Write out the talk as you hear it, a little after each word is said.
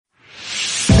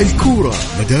الكورة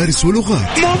مدارس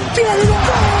ولغات.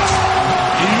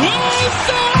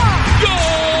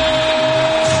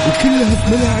 وكلها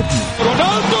في ملاعبنا.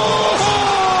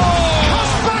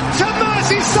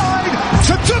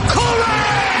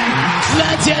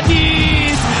 لا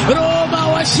جديد روما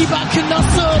وشباك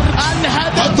النصر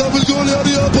الهدف بالجول يا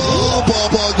رياض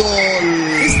بابا جول.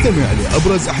 استمع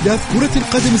لأبرز أحداث كرة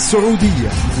القدم السعودية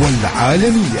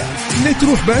والعالمية. لا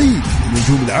تروح بعيد،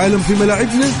 نجوم العالم في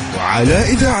ملاعبنا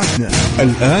وعلى إذاعتنا.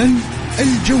 الآن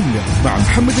الجولة مع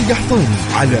محمد القحطاني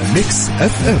على ميكس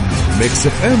اف ام. ميكس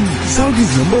اف ام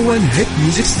سعوديز نمبر 1 هيت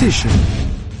ميوزك ستيشن.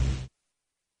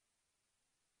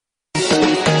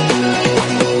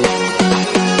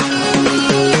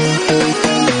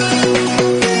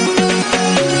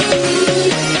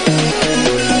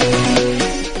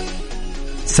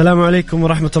 السلام عليكم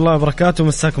ورحمة الله وبركاته،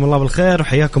 مساكم الله بالخير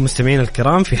وحياكم مستمعين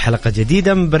الكرام في حلقة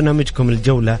جديدة من برنامجكم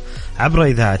الجولة عبر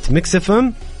إذاعة ميكس اف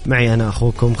ام. معي أنا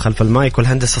أخوكم خلف المايك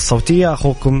والهندسة الصوتية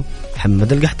أخوكم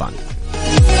محمد القحطاني.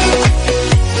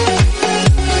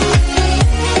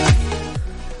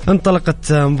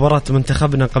 انطلقت مباراة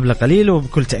منتخبنا قبل قليل،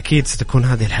 وبكل تأكيد ستكون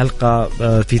هذه الحلقة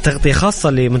في تغطية خاصة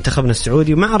لمنتخبنا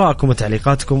السعودي مع آرائكم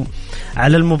وتعليقاتكم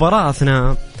على المباراة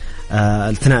أثناء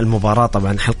المباراة.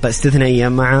 طبعا حلقة استثنائية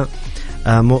مع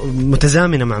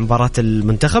متزامنة مع مباراة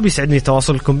المنتخب. يسعدني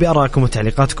تواصلكم بآرائكم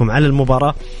وتعليقاتكم على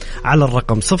المباراة على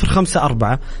الرقم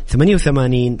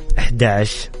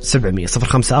 054-88-11-700 054-88-11700.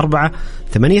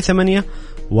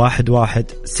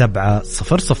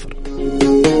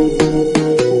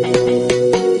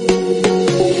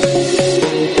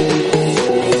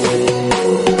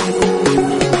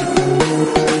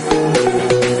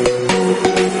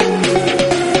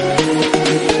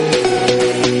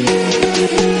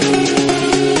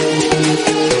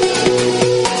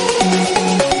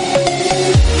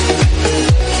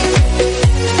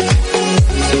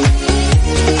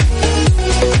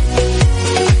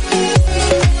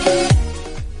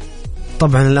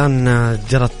 طبعا الآن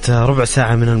جرت ربع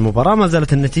ساعة من المباراة، ما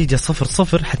زالت النتيجة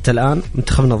 0-0 حتى الآن.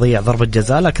 منتخبنا ضيع ضربة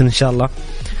جزاء، لكن إن شاء الله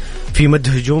في مد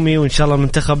هجومي، وإن شاء الله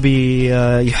المنتخب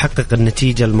يحقق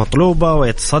النتيجة المطلوبة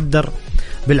ويتصدر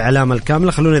بالعلامة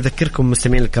الكاملة. خلونا أذكركم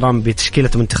مستمعين الكرام بتشكيلة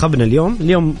منتخبنا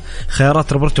اليوم.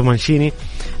 خيارات روبرتو مانشيني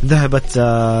ذهبت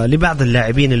لبعض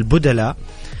اللاعبين البدلاء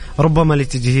ربما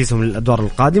لتجهيزهم للأدوار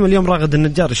القادمة. اليوم راغد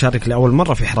النجار يشارك لأول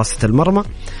مرة في حراسة المرمى.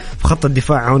 في خط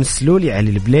الدفاع عون السلولي، علي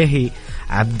البليهي،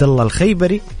 عبد الله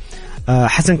الخيبري،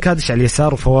 حسن كادش على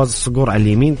اليسار، وفواز الصقور على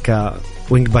اليمين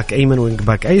كوينج باك أيمن وينج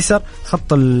باك أيسر.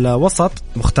 خط الوسط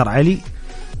مختار علي،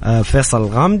 فيصل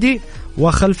الغامدي،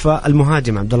 وخلف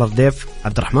المهاجم عبد الله رديف،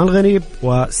 عبد الرحمن الغريب،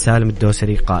 وسالم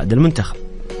الدوسري قائد المنتخب.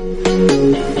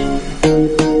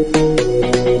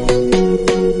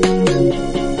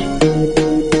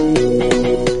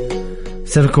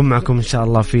 سنكون معكم إن شاء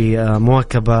الله في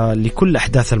مواكبة لكل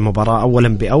أحداث المباراة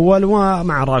أولا بأول،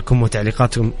 ومع رأيكم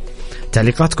وتعليقاتكم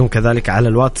كذلك على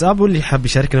الواتساب. واللي حاب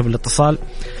يشاركنا بالاتصال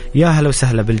يا هلا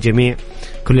وسهلا بالجميع.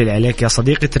 كل اللي عليك يا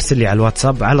صديقي ترسل لي على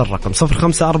الواتساب على الرقم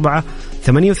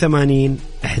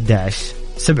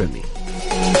 054-88-11-700.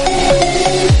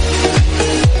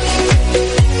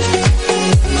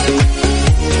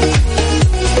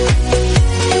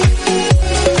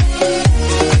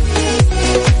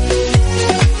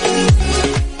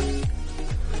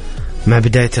 مع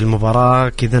بداية المباراة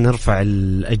كذا نرفع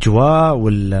الأجواء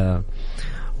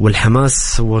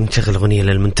والحماس ونشغل أغنية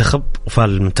للمنتخب وفال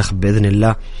المنتخب بإذن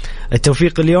الله.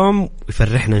 التوفيق اليوم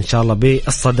يفرحنا إن شاء الله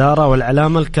بالصدارة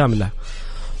والعلامة الكاملة.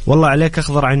 والله عليك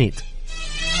أخضر عنيد.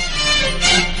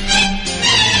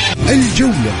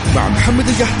 الجولة مع محمد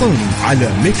القحطاني على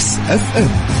ميكس اف ام.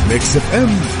 ميكس اف ام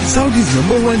سعوديز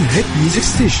نمبر 1 هيت ميوزك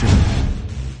ستيشن.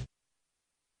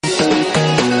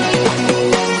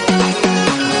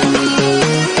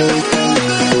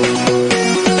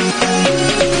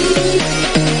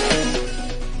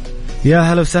 يا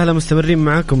هلا وسهلا، مستمرين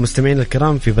معكم مستمعين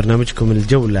الكرام في برنامجكم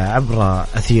الجولة عبر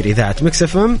أثير إذاعة ميكس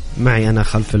اف ام. معي أنا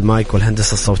خلف المايك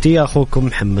والهندسة الصوتية أخوكم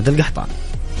محمد القحطاني.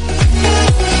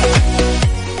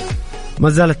 ما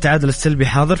زال التعادل السلبي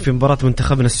حاضر في مباراة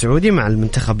منتخبنا السعودي مع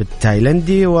المنتخب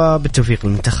التايلندي، وبالتوفيق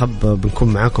للمنتخب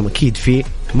بنكون معاكم أكيد في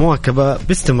مواكبة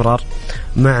باستمرار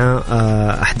مع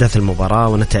أحداث المباراة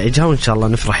ونتائجها، وإن شاء الله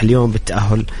نفرح اليوم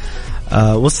بالتأهل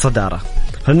والصدارة.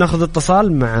 هل نأخذ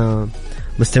اتصال مع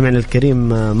مستمعنا الكريم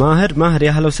ماهر؟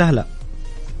 يا هلا وسهلا.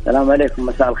 السلام عليكم،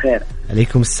 مساء الخير.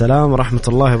 عليكم السلام ورحمة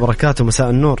الله وبركاته، مساء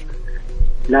النور.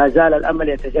 لا زال الأمل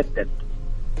يتجدد.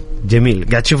 جميل.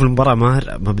 قاعد تشوف المباراة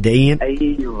ماهر مبدئيا؟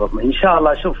 أيوة إن شاء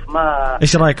الله. شوف، ما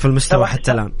إيش رأيك في المستوى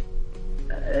حتى الآن؟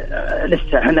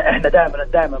 لسه احنا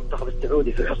دائما المنتخب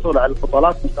السعودي في الحصول على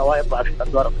البطولات مستواه يطلع في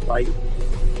الادوار الاقصائيه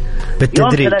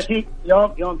بالتدريج.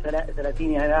 يوم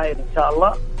 30 يناير ان شاء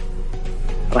الله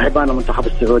راح يبان المنتخب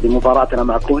السعودي مباراتنا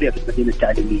مع كوريا في المدينه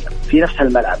التعليميه في نفس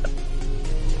الملعب.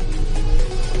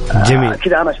 جميل.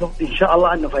 كذا انا اشوف ان شاء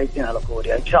الله انه فايزين على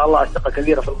كوريا، ان شاء الله ثقه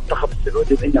كبيره في المنتخب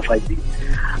السعودي بانه فايزين.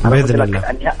 باذن الله.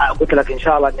 قلت لك ان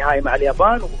شاء الله النهائي مع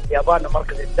اليابان، واليابان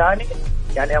المركز الثاني،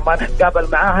 يعني ما نتقابل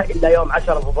معاها الا يوم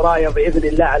 10 فبراير باذن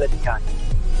الله على النهائي.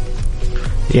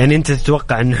 يعني انت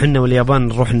تتوقع ان احنا واليابان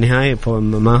نروح النهائي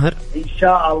ماهر؟ ان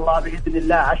شاء الله باذن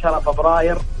الله 10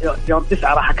 فبراير يوم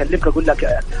 9 راح اكلمك اقول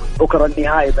لك بكره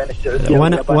النهائي بين السعوديه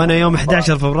واليابان. وانا يوم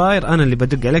 11 فبراير انا اللي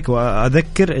بدق عليك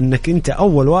واذكر انك انت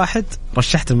اول واحد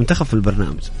رشحت المنتخب في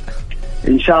البرنامج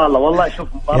ان شاء الله. والله شوف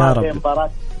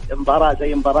مباراه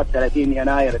زي مباراه 30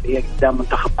 يناير اللي هي قدام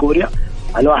منتخب كوريا،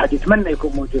 الواحد يتمنى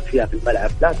يكون موجود فيها في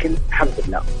الملعب، لكن الحمد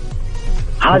لله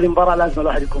هذه مباراة لازم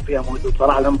الواحد يكون فيها موجود.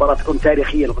 صراحة المباراة تكون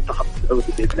تاريخية للمنتخب السعودي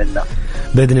بإذن الله.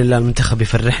 بإذن الله المنتخب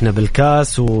يفرحنا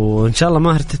بالكاس، وإن شاء الله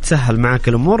ماهر تتسهل معك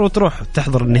الأمور وتروح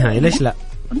تحضر النهائي. ليش لا؟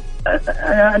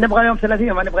 نبغى يوم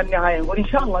 30 ما نبغى النهائي، نقول إن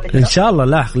شاء الله. إن شاء الله.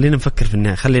 لا خلينا نفكر في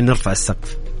النهائي، خلينا نرفع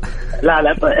السقف. لا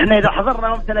إحنا إذا حضرنا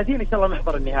يوم 30 إن شاء الله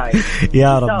نحضر النهائي.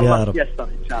 يا رب يا رب. إن شاء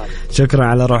الله. شكرا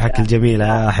على روحك الجميلة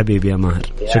يا حبيبي يا ماهر.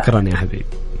 شكرا يا حبيبي.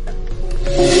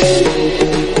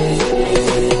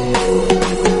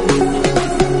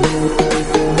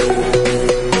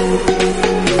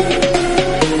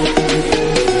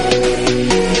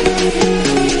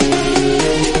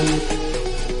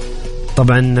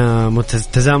 طبعا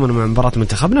تزامن مع مباراة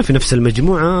منتخبنا في نفس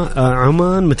المجموعة،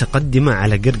 عمان متقدمة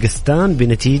على قرقستان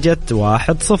بنتيجة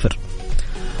 1-0،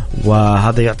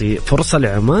 وهذا يعطي فرصة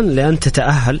لعمان لأن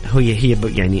تتأهل. هي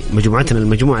يعني مجموعتنا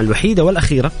المجموعة الوحيدة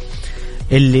والأخيرة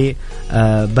اللي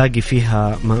باقي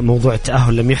فيها موضوع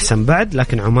التأهل لم يحسم بعد،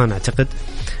 لكن عمان أعتقد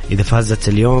إذا فازت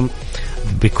اليوم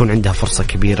بيكون عندها فرصة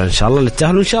كبيرة إن شاء الله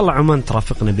للتأهل، وإن شاء الله عمان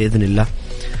ترافقنا بإذن الله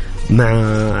مع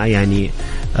يعني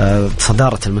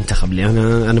صدارة المنتخب. لأن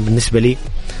أنا بالنسبة لي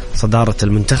صدارة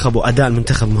المنتخب وأداء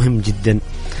المنتخب مهم جدا،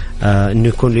 أنه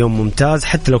يكون اليوم ممتاز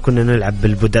حتى لو كنا نلعب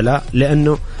بالبدلاء،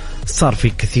 لأنه صار في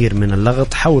كثير من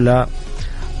اللغط حول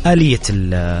آلية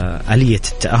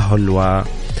التأهل و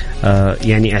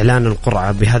يعني إعلان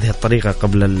القرعة بهذه الطريقة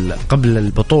قبل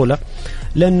البطولة.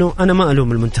 لأنه أنا ما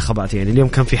ألوم المنتخبات، يعني اليوم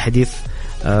كان في حديث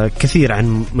كثير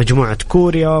عن مجموعة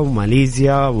كوريا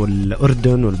وماليزيا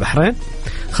والأردن والبحرين.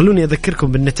 خلوني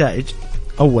أذكركم بالنتائج.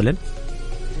 أولا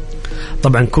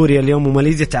طبعا كوريا اليوم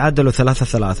وماليزيا تعادلوا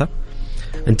 3-3،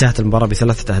 انتهت المباراة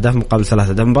ب3 أهداف مقابل 3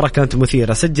 أهداف. المباراة كانت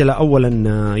مثيرة، سجل أولا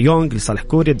يونغ لصالح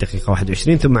كوريا دقيقة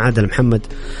 21، ثم عادل محمد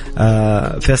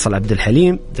فيصل عبد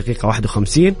الحليم دقيقة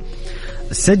 51،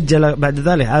 سجل بعد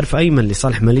ذلك عارف أيمن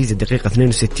لصالح ماليزيا دقيقة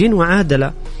 62،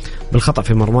 وعادل بالخطأ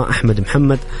في مرمى أحمد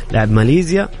محمد لاعب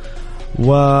ماليزيا،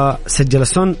 وسجل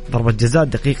سون ضربة جزاء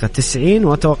دقيقة 90.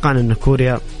 وتوقعنا أن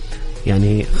كوريا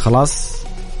يعني خلاص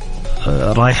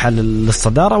رايحة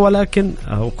للصدارة، ولكن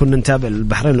وكنا نتابع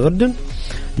البحرين والأردن،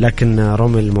 لكن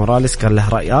رومي موراليس كان له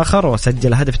رأي آخر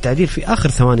وسجل هدف التعديل في آخر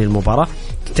ثواني المباراة.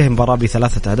 تنتهي المباراة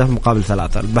ب3 أهداف مقابل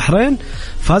 3. البحرين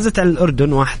فازت على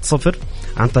الأردن 1-0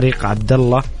 عن طريق عبد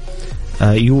الله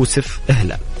يوسف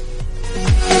إهلا.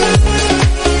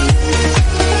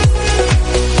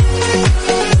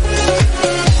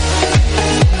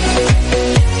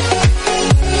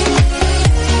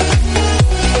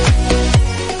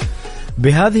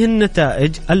 بهذه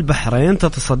النتائج البحرين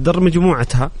تتصدر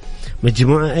مجموعتها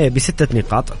مجموعة A ب6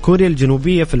 نقاط، كوريا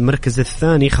الجنوبية في المركز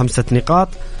الثاني 5 نقاط،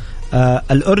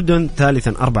 الأردن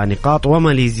ثالثا 4 نقاط،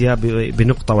 وماليزيا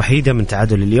بنقطة وحيدة من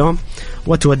تعادل اليوم،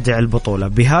 وتودع البطولة.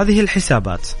 بهذه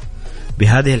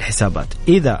الحسابات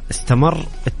إذا استمر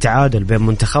التعادل بين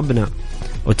منتخبنا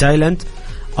وتايلاند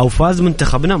أو فاز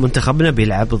منتخبنا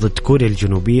بيلعب ضد كوريا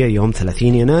الجنوبية يوم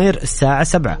 30 يناير الساعة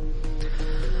 7.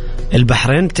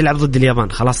 البحرين بتلعب ضد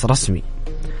اليابان، خلاص رسمي.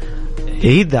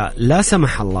 إذا لا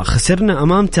سمح الله خسرنا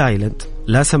أمام تايلاند،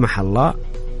 لا سمح الله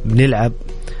بنلعب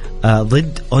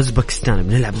ضد أوزبكستان،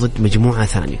 بنلعب ضد مجموعة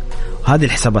ثانية. وهذه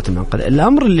الحسابات المعقدة.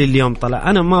 الأمر اللي اليوم طلع،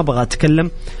 أنا ما أبغى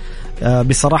أتكلم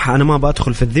بصراحة، أنا ما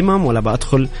بدخل في الذمم ولا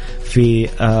بدخل في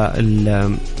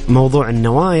موضوع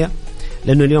النوايا،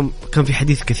 لأنه اليوم كان في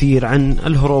حديث كثير عن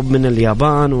الهروب من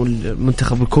اليابان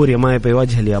والمنتخب الكوري ما يبي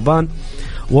يواجه اليابان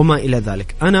وما إلى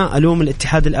ذلك. أنا ألوم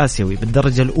الاتحاد الآسيوي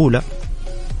بالدرجة الأولى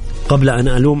قبل أن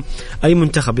ألوم أي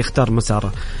منتخب يختار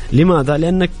مساره. لماذا؟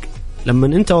 لأنك لما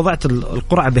أنت وضعت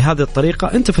القرعة بهذه الطريقة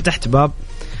أنت فتحت باب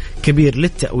كبير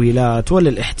للتأويلات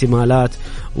وللاحتمالات،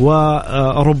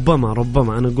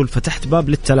 وربما أنا أقول فتحت باب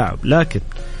للتلاعب. لكن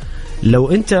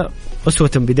لو أنت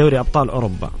أسوة بدوري أبطال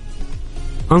أوروبا.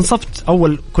 أنصفت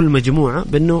أول كل مجموعة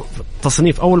بأنه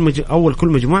تصنيف أول كل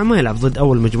مجموعة ما يلعب ضد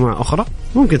أول مجموعة أخرى،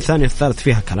 ممكن الثانية والثالث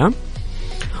فيها كلام،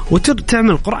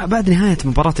 وتعمل قرعة بعد نهاية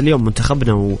مباراة اليوم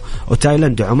منتخبنا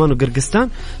وتايلاند وعمان وقرقستان،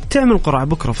 تعمل قرعة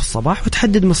بكرة في الصباح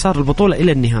وتحدد مسار البطولة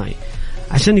إلى النهائي،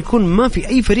 عشان يكون ما في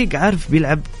أي فريق عارف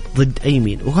بيلعب ضد أي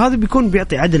مين، وهذا بيكون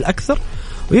بيعطي عدل أكثر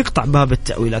ويقطع باب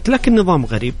التأويلات. لكن نظام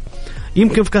غريب.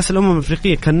 يمكن في كأس الأمم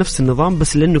الأفريقية كان نفس النظام،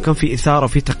 بس لأنه كان في إثارة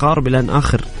وفي تقارب إلى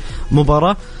آخر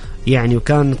مباراة يعني،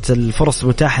 وكانت الفرص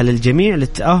متاحة للجميع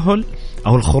للتأهل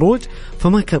أو الخروج،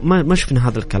 فما ما شفنا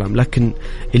هذا الكلام. لكن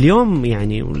اليوم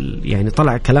يعني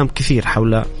طلع كلام كثير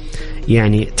حول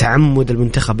يعني تعمد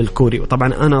المنتخب الكوري،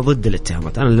 وطبعا أنا ضد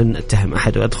الاتهامات، أنا لن أتهم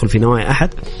أحد وأدخل في نوايا أحد،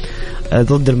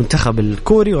 ضد المنتخب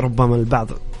الكوري، وربما البعض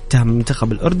اتهم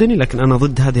المنتخب الأردني، لكن أنا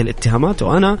ضد هذه الاتهامات.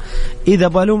 وأنا إذا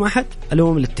بلوم أحد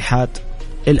ألوم الاتحاد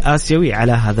الآسيوي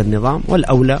على هذا النظام،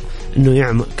 والأولى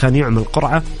أنه كان يعمل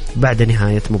قرعة بعد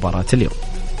نهاية مباراة اليوم.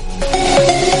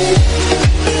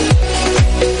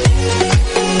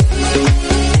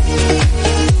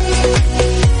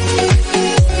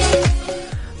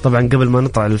 طبعا قبل ما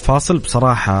نطلع الفاصل،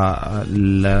 بصراحة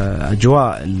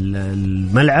أجواء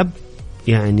الملعب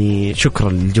يعني شكرا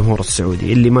للجمهور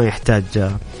السعودي اللي ما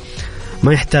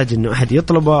يحتاج إنه أحد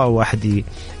يطلبه أو أحد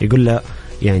يقول له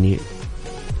يعني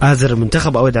آزر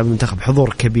المنتخب أو يدعم المنتخب.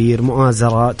 حضور كبير،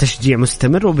 مؤازرة، تشجيع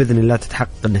مستمر، وبإذن الله تتحقق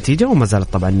النتيجة، وما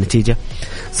زالت طبعا النتيجة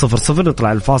 0-0.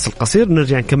 نطلع الفاصل قصير،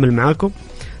 نرجع نكمل معاكم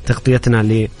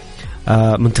تغطيتنا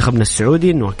لمنتخبنا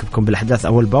السعودي، نواكبكم بالأحداث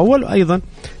أول بأول، وأيضا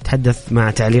تحدث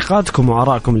مع تعليقاتكم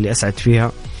وآرائكم اللي أسعد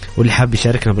فيها، واللي حاب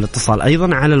يشاركنا بالاتصال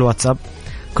أيضا على الواتساب.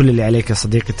 كل اللي عليك يا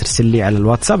صديقي ترسل لي على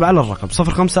الواتساب على الرقم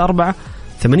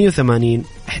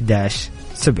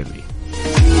 054-88-11-700.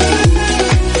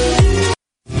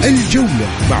 الجولة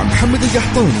مع محمد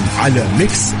القحطاني على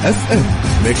ميكس اف ام.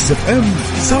 ميكس اف ام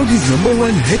سعوديز نمبر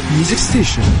 1 هيت ميوزك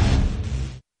ستيشن.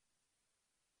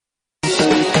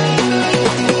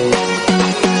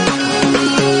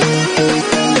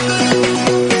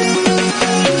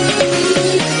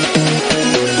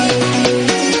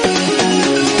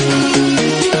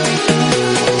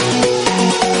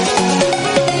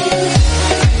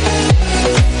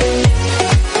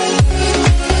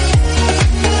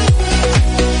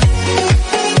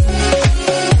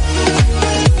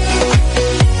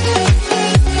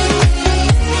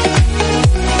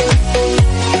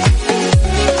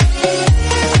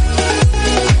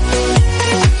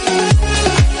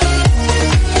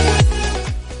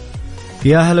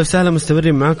 يا هلا وسهلا،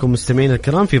 مستمرين معكم مستمعين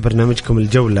الكرام في برنامجكم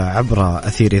الجولة عبر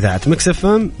أثير إذاعة ميكس اف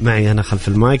ام. معي أنا خلف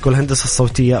المايك والهندسة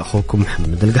الصوتية أخوكم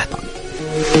محمد القحطاني.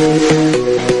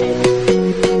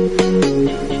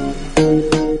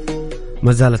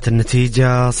 ما زالت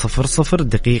النتيجة 0-0.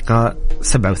 دقيقة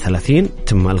 37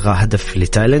 تم إلغاء هدف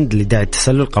لتايلاند لداعي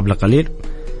التسلل قبل قليل،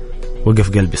 وقف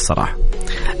قلبي الصراحة.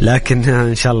 لكن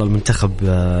إن شاء الله المنتخب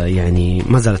يعني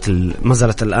ما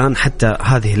زالت الآن حتى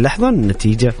هذه اللحظة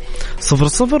النتيجة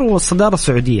 0-0 والصدارة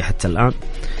السعودية حتى الآن.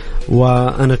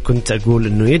 وأنا كنت أقول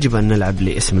أنه يجب أن نلعب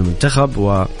لاسم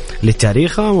المنتخب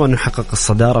ولتاريخه ونحقق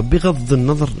الصدارة بغض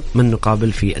النظر من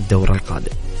نقابل في الدورة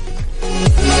القادم.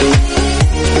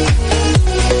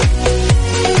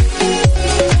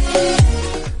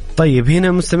 طيب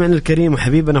هنا مستمعنا الكريم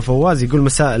وحبيبنا فواز يقول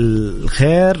مساء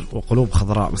الخير وقلوب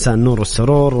خضراء، مساء النور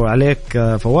والسرور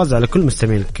وعليك فواز وعلى كل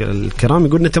مستمعين الكرام.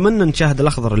 يقول نتمنى نشاهد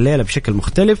الأخضر الليلة بشكل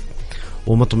مختلف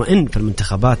ومطمئن في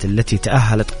المنتخبات التي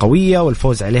تأهلت قوية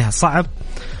والفوز عليها صعب.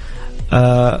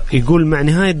 يقول مع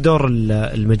نهاية دور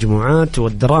المجموعات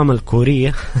والدراما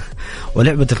الكورية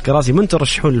ولعبة الكراسي من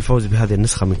ترشحون للفوز بهذه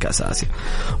النسخة من كأس آسيا؟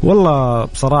 والله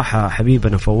بصراحة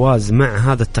حبيبنا فواز مع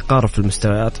هذا التقارب في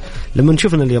المستويات، لما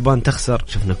شفنا اليابان تخسر،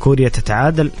 شفنا كوريا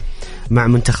تتعادل مع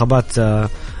منتخبات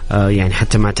يعني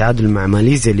حتى مع تعادل مع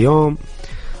ماليزيا اليوم،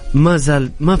 ما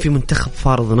زال ما في منتخب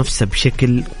فارض نفسه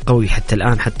بشكل قوي حتى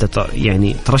الآن، حتى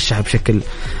يعني ترشح بشكل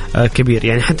كبير.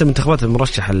 يعني حتى المنتخبات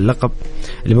المرشحة للقب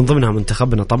اللي من ضمنها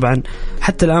منتخبنا طبعا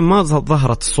حتى الآن ما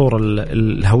ظهرت الصورة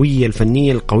الهوية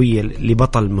الفنية القوية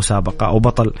لبطل مسابقة أو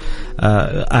بطل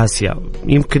آسيا.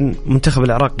 يمكن منتخب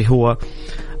العراقي هو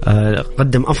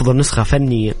قدم أفضل نسخة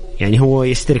فنية، يعني هو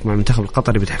يشترك مع المنتخب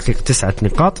القطري بتحقيق 9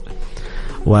 نقاط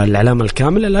والعلامة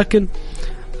الكاملة، لكن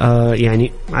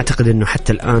يعني أعتقد أنه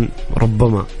حتى الآن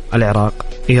ربما العراق،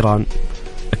 إيران،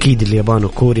 أكيد اليابان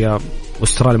وكوريا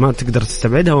واستراليا ما تقدر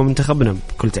تستبعدها ومنتخبنا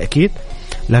بكل تأكيد،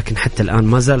 لكن حتى الآن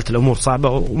ما زالت الأمور صعبة.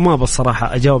 وما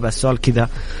بصراحة أجاوب على السؤال كذا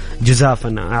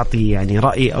جزافا أعطي يعني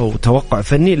رأي أو توقع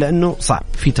فني، لأنه صعب،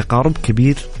 في تقارب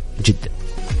كبير جدا.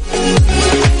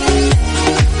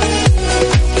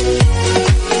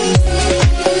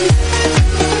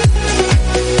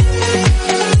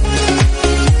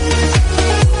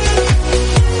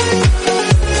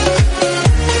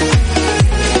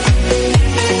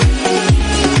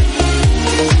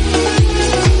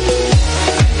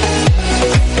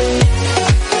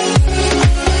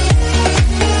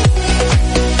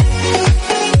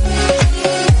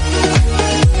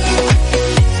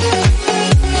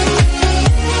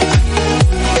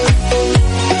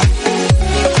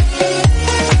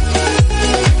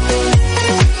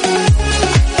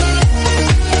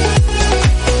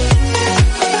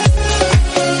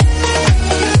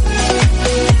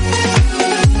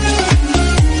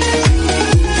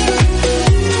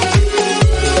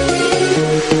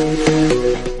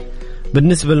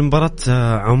 بالنسبة لمباراة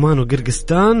عمان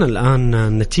وقرقستان الآن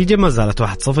النتيجة ما زالت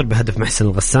 1-0 بهدف محسن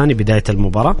الغساني بداية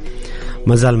المباراة.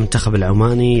 ما زال المنتخب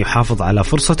العماني يحافظ على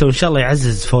فرصته وإن شاء الله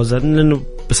يعزز فوزا، لأنه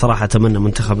بصراحة أتمنى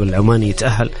منتخب العماني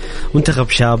يتأهل. منتخب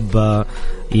شاب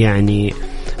يعني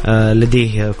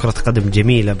لديه كرة قدم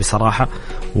جميلة بصراحة،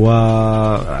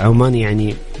 وعمان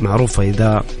يعني معروفة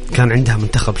إذا كان عندها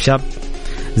منتخب شاب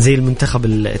زي المنتخب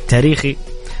التاريخي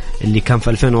اللي كان في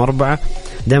 2004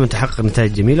 دائما تحقق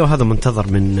نتائج جميلة، وهذا منتظر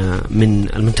من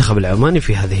المنتخب العماني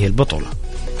في هذه البطولة.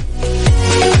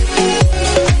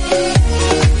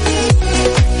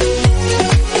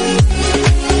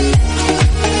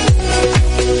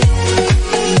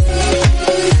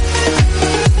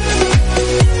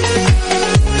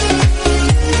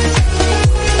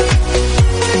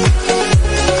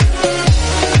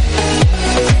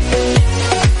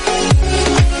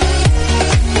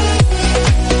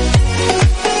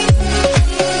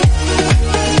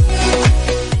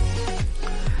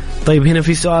 طيب هنا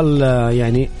في سؤال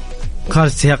يعني خارج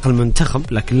سياق المنتخب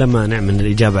لكن لما نعمل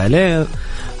الإجابة عليه،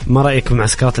 ما رأيك في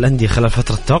معسكرات الأندية خلال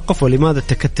فترة التوقف، ولماذا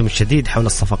التكتم الشديد حول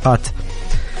الصفقات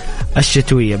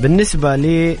الشتوية؟ بالنسبة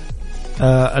ل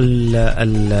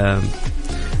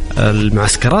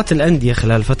المعسكرات الأندية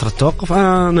خلال فترة التوقف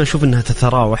أنا أشوف أنها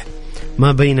تتراوح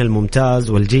ما بين الممتاز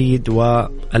والجيد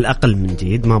والأقل من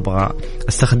جيد. ما أبغى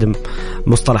أستخدم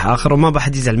مصطلح آخر وما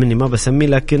بحد يزعل مني ما بسمي،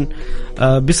 لكن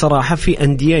بصراحة في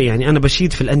أندية يعني أنا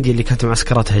بشيد في الأندية اللي كانت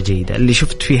معسكراتها جيدة اللي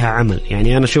شفت فيها عمل.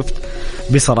 يعني أنا شفت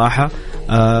بصراحة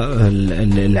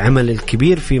العمل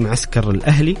الكبير في معسكر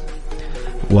الأهلي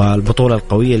والبطولة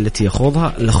القوية التي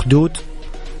يخوضها الأخدود.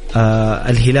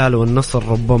 الهلال والنصر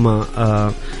ربما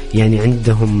يعني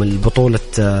عندهم البطولة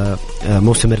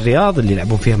موسم الرياض اللي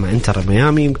يلعبون فيها مع انتر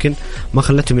ميامي يمكن ما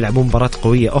خلتهم يلعبون مباراة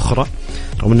قوية أخرى،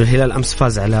 رغم أن الهلال أمس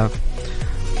فاز على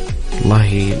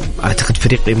والله أعتقد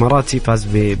فريق إماراتي فاز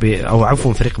أو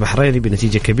عفوا فريق بحريني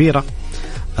بنتيجة كبيرة.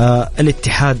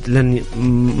 الاتحاد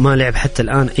ما لعب حتى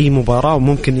الآن أي مباراة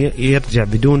وممكن يرجع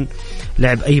بدون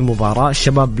لعب أي مباراة.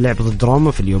 الشباب لعب ضد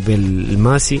روما في اليوبيل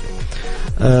الماسي.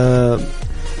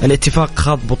 الاتفاق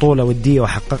خاض بطولة ودية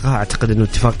وحققها، أعتقد أنه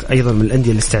اتفاق أيضا من الأندية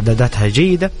اللي استعداداتها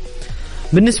جيدة.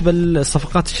 بالنسبة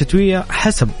للصفقات الشتوية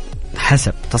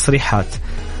حسب تصريحات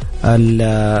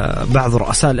بعض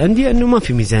رؤساء الأندية أنه ما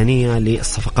في ميزانية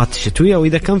للصفقات الشتوية،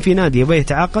 وإذا كان في نادي يبغى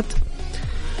يتعاقد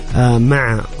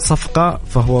مع صفقة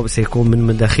فهو سيكون من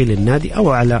مداخيل النادي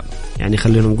أو على يعني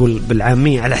خلينا نقول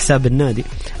بالعامية على حساب النادي.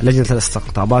 لجنة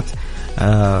الاستقطابات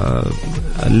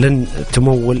لن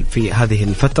تمول في هذه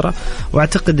الفترة،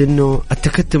 واعتقد انه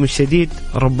التكتم الشديد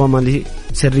ربما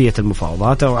لسرية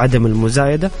المفاوضات او عدم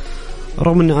المزايدة،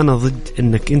 رغم ان انا ضد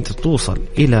انك انت توصل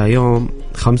الى يوم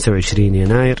 25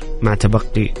 يناير مع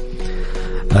تبقي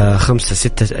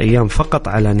 5-6 ايام فقط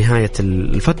على نهاية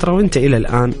الفترة وانت الى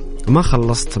الان ما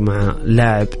خلصت مع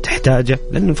لاعب تحتاجه،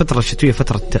 لأن الفترة الشتوية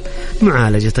فترة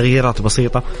معالجة تغييرات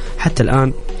بسيطة. حتى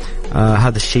الآن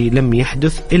هذا الشيء لم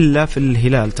يحدث إلا في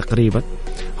الهلال تقريبا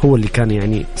هو اللي كان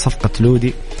يعني صفقة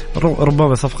لودي،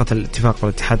 ربما صفقة الاتفاق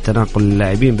والاتحاد تناقل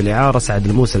اللاعبين بالإعارة سعد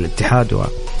الموسى الاتحاد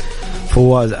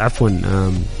وفواز عفوا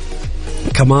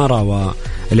كمارا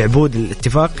والعبود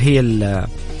الاتفاق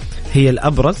هي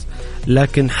الأبرز.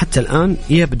 لكن حتى الآن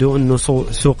يبدو أنه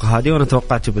سوق هادي، وأنا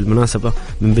توقعت بالمناسبة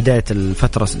من بداية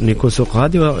الفترة أنه يكون سوق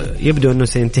هادي ويبدو أنه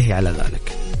سينتهي على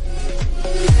ذلك.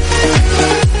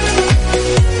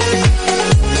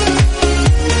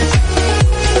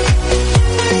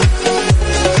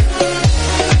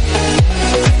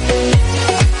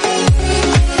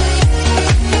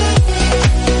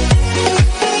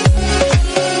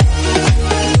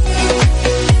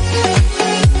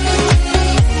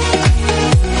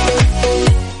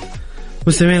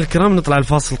 مستمعين الكرام نطلع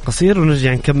الفاصل القصير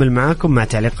ونرجع نكمل معاكم مع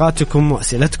تعليقاتكم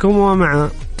وأسئلتكم ومع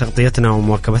تغطيتنا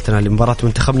ومواكبتنا لمباراة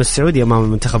منتخبنا السعودي أمام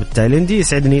المنتخب التايلندي.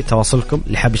 يسعدني تواصلكم،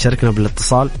 اللي حاب يشاركنا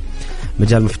بالاتصال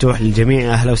مجال مفتوح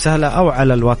للجميع، أهلا وسهلا، أو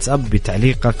على الواتساب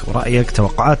بتعليقك ورأيك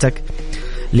توقعاتك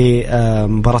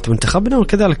لمباراة منتخبنا،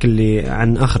 وكذلك اللي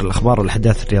عن آخر الأخبار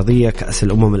والأحداث الرياضية كأس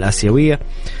الأمم الآسيوية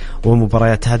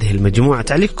ومباريات هذه المجموعة.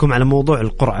 تعليقكم على موضوع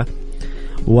القرعة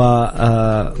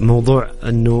وموضوع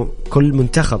أنه كل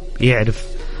منتخب يعرف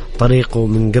طريقه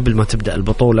من قبل ما تبدأ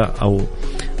البطولة أو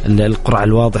القرعة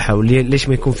الواضحة، وليش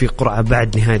ما يكون في قرعة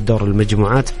بعد نهاية دور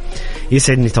المجموعات.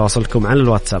 يسعدني تواصلكم على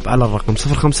الواتساب على الرقم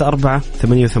 054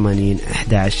 88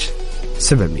 11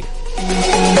 700.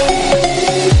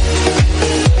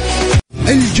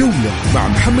 الجولة مع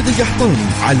محمد القحطاني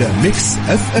على ميكس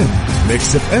اف ام.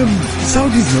 ميكس اف ام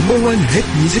سعوديز نمبر 1 هيت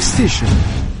ميوزك ستيشن.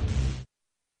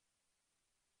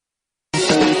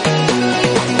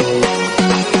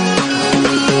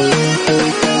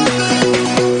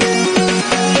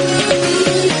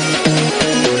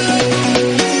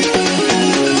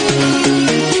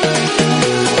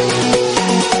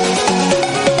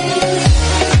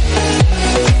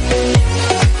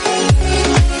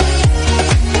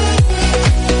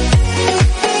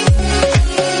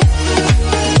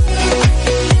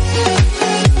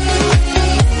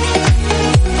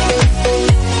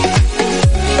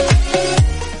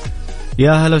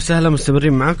 يا هلا وسهلا،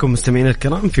 مستمرين معكم مستمعين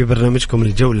الكرام في برنامجكم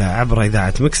الجولة عبر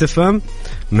إذاعة ميكس اف ام.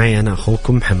 معي أنا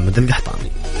أخوكم محمد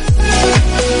القحطاني.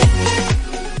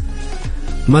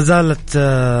 ما زالت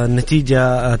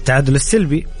النتيجة التعادل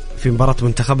السلبي في مباراة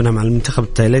منتخبنا مع المنتخب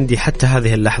التايلندي حتى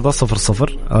هذه اللحظة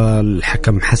 0-0.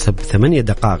 الحكم حسب 8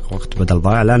 دقائق وقت بدل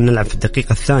ضائع، الآن نلعب في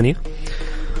الدقيقة الثانية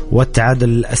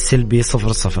والتعادل السلبي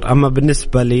 0-0. أما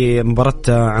بالنسبة لمباراة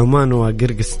عمان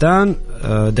وقرقستان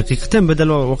دقيقتين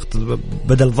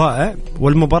بدل ضائع،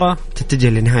 والمباراة تتجه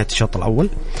لنهاية الشوط الأول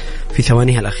في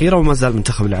ثوانيها الأخيرة، وما زال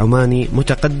المنتخب العماني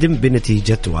متقدم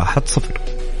بنتيجة 1-0.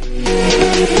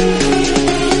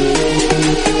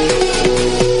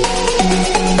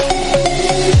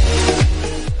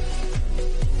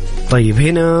 طيب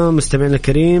هنا مستمعنا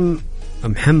الكريم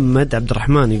محمد عبد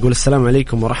الرحمن يقول السلام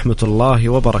عليكم ورحمة الله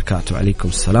وبركاته. عليكم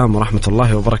السلام ورحمة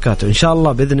الله وبركاته. إن شاء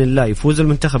الله بإذن الله يفوز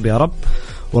المنتخب يا رب،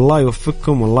 والله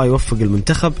يوفقكم والله يوفق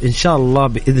المنتخب إن شاء الله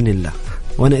بإذن الله.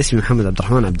 وأنا اسمي محمد عبد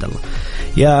الرحمن عبد الله.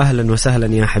 يا أهلا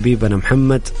وسهلا يا حبيبنا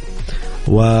محمد،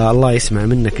 والله يسمع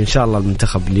منك. إن شاء الله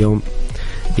المنتخب اليوم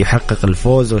يحقق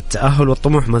الفوز والتأهل،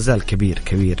 والطموح ما زال كبير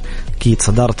كبير أكيد.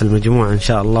 صدارة المجموعة إن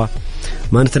شاء الله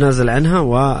ما نتنازل عنها،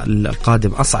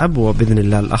 والقادم أصعب، وبإذن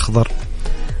الله الأخضر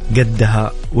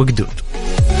قدها وقدود.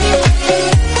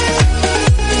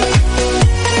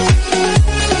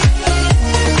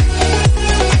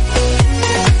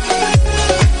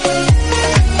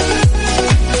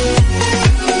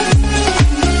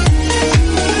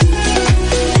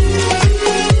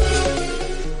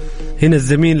 هنا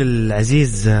الزميل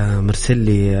العزيز مرسل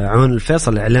لي عون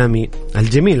الفيصل الإعلامي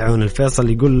الجميل عون الفيصل،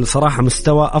 يقول صراحة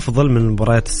مستوى أفضل من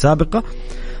المباريات السابقة،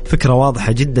 فكرة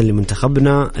واضحة جدا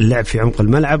لمنتخبنا، اللعب في عمق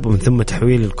الملعب ومن ثم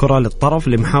تحويل الكرة للطرف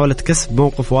لمحاولة كسب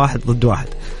موقف 1 ضد 1.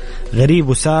 غريب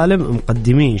وسالم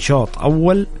مقدمين شوط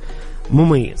أول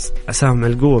مميز، عساهم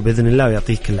على القوة بإذن الله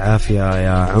ويعطيك العافية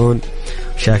يا عون.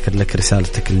 شاكر لك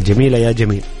رسالتك الجميلة يا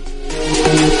جميل.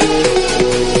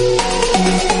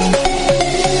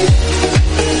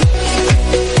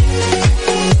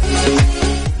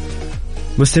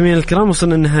 مستمعين الكرام،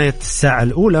 وصلنا لنهاية الساعة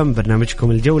الأولى من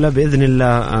برنامجكم الجولة. بإذن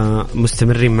الله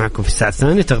مستمرين معكم في الساعة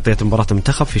الثانية تغطية مباراة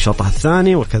المنتخب في شوطها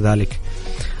الثاني، وكذلك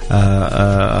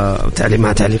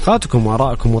مع تعليقاتكم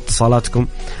وآرائكم واتصالاتكم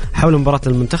حول مباراة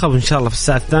المنتخب. إن شاء الله في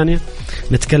الساعة الثانية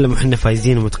نتكلم وحنا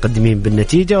فايزين ومتقدمين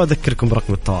بالنتيجة. وأذكركم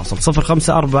برقم التواصل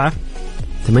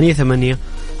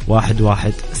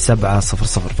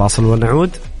 0548811700. فاصل ونعود،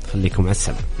 خليكم على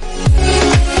السمع.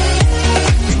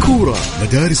 كورة،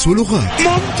 مدارس ولغات،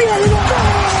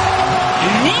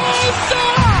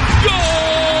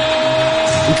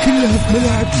 وكلها في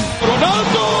ملاعبنا.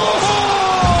 رونالدو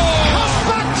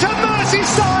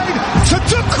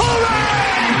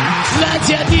لا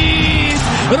جديد،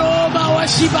 روما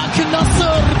وشباك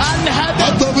النصر، الهدف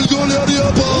حطها بالجول يا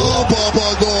رياض،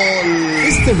 بابا جول.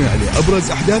 استمع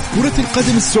لأبرز أحداث كرة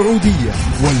القدم السعودية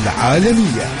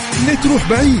والعالمية، لا تروح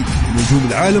بعيد، نجوم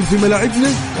العالم في ملاعبنا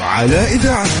وعلى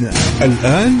إذاعتنا.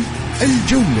 الآن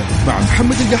الجولة مع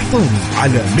محمد القحطاني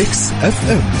على ميكس اف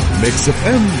ام. ميكس اف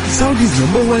ام سعوديز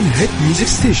نمبر 1 هيت ميوزك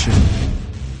ستيشن.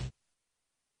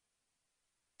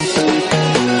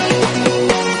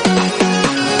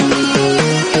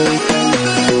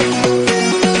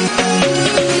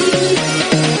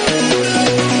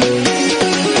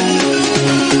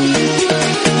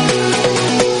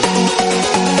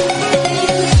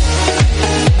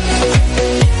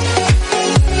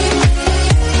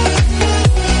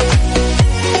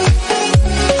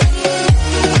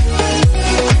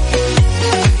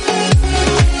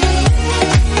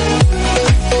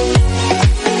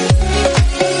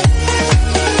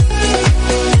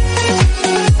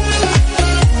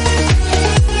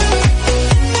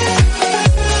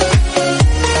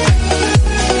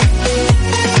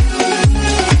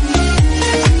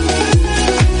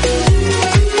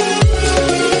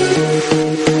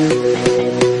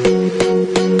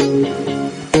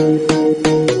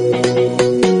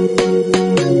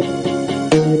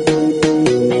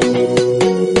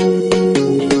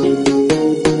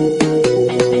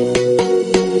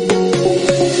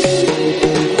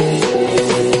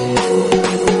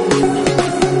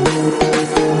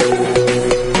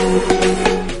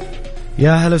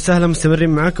 يا هلا وسهلا، مستمرين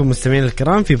معكم مستمعين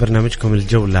الكرام في برنامجكم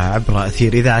الجولة عبر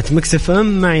أثير إذاعة ميكس اف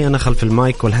ام. معي أنا خلف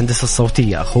المايك والهندسة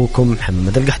الصوتية أخوكم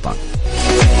محمد القحطان.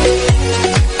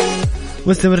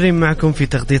 مستمرين معكم في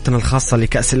تغطيتنا الخاصة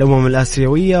لكأس الأمم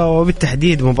الآسيوية،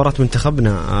 وبالتحديد مباراة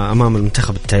منتخبنا أمام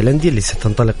المنتخب التايلندي اللي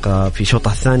ستنطلق في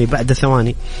شوطها الثاني بعد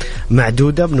ثواني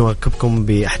معدودة. بنواكبكم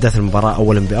بأحداث المباراة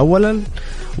أولا بأولا،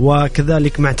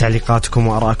 وكذلك مع تعليقاتكم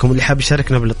وآرائكم. اللي حاب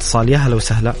يشاركنا بالاتصال يا هلا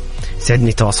وسهلا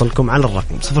سعدني تواصلكم على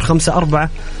الرقم 054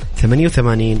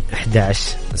 88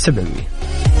 11 700.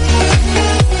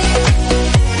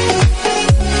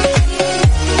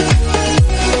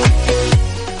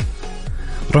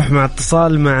 روح مع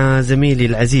اتصال مع زميلي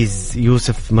العزيز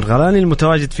يوسف مرغلاني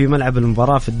المتواجد في ملعب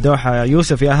المباراة في الدوحة.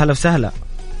 يوسف يا أهلا وسهلا.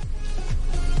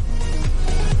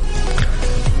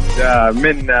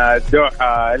 من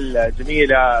الدوحة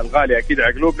الجميلة الغالية أكيد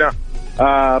على قلوبنا.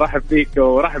 رحب فيك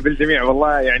ورحب بالجميع.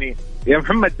 والله يعني يا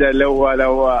محمد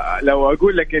لو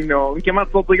أقول لك إنه يمكن ما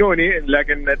تصدقوني،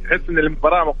 لكن تحس إن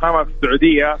المباراة مقامة في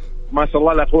السعودية ما شاء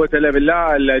الله لا قوة إلا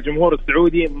بالله. الجمهور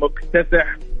السعودي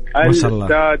مكتسح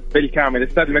الاستاد بالكامل،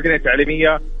 استاد المدينة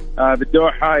التعليمية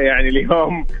بالدوحة. يعني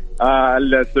اليوم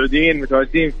السعوديين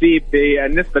متواجدين فيه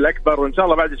بالنسبة الأكبر، وإن شاء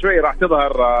الله بعد شوي راح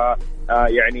تظهر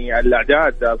يعني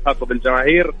الأعداد الخاصة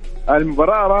بالجماهير.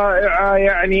 المباراة رائعة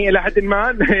يعني إلى حد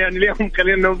ما. يعني اليوم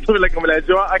خلينا نوصف لكم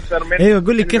الأجواء أكثر من أيوة.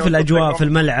 قول لي كيف الأجواء في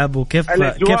الملعب وكيف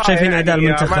شايفين أداء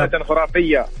المنتخب؟ عامة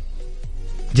خرافية.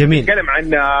 جميل. نتكلم عن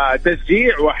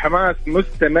تشجيع وحماس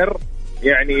مستمر.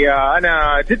 يعني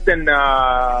أنا جدا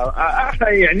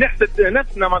يعني نحسد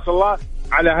نفسنا ما شاء الله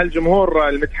على هالجمهور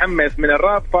المتحمس من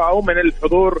الرافة أو من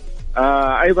الحضور.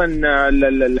 أيضا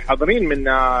الحاضرين من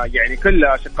يعني كل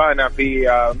أشقائنا في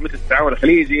مثل التعاون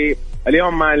الخليجي.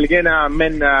 اليوم لقينا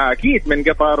من أكيد من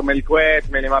قطر، من الكويت،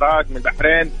 من الإمارات، من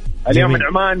البحرين، اليوم من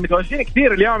عمان. متواجدين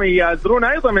كثير اليوم يزورون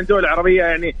أيضا من دول عربية.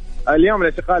 يعني اليوم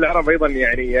الأشقاء العرب أيضا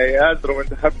يعني يزوروا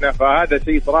منتخبنا، فهذا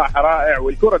شيء صراحة رائع.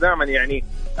 والكرة دائما يعني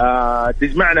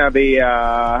تجمعنا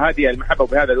بهذه المحبة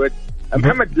وبهذا الود.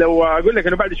 محمد لو أقول لك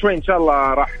إنه بعد شوي إن شاء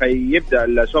الله راح يبدأ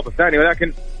الشوط الثاني،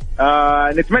 ولكن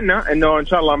نتمنى إنه إن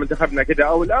شاء الله منتخبنا كده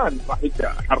أو الآن راح يبدأ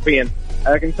حرفيا،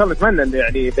 لكن إن شاء الله نتمنى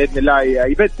يعني بإذن الله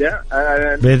يبدع.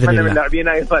 نتمنى من اللاعبين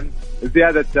أيضا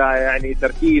زيادة يعني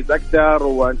تركيز أكثر،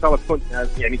 وإن شاء الله تكون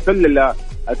يعني كل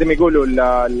زي ما يقولوا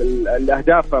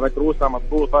الأهداف مدروسة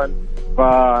مضبوطا.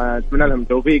 فنتمنى لهم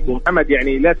توفيق. ومحمد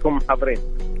يعني لا تكون حاضرين.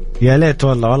 يا ليت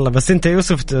والله بس أنت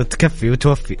يوسف تكفي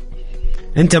وتوفي.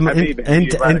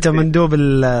 انت مندوب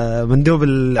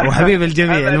وحبيب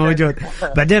الجميع الموجود.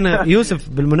 بعدين يوسف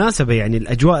بالمناسبه يعني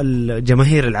الاجواء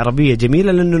الجماهير العربيه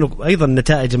جميله، لانه ايضا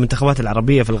نتائج المنتخبات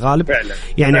العربيه في الغالب فعلا.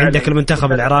 يعني فعلا. عندك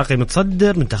المنتخب العراقي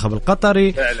متصدر، المنتخب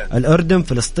القطري فعلا. الاردن،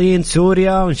 فلسطين،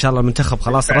 سوريا، وان شاء الله المنتخب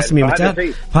خلاص فعلا. رسمي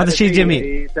متاهل. هذا شيء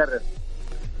جميل.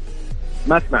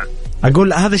 ما اسمع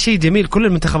أقول هذا شيء جميل. كل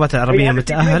المنتخبات العربية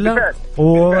متأهلة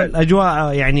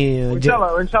والأجواء يعني وإن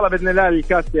شاء الله بإذن الله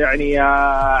الكاس يعني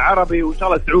عربي، وإن شاء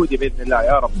الله سعودي بإذن الله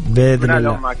يا رب. بإذن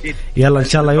الله. يلا إن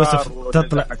شاء الله يوسف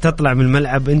تطلع من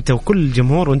الملعب أنت وكل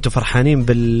الجمهور وأنتم فرحانين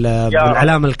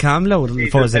بالعلامة الكاملة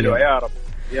والفوز اليوم. يا رب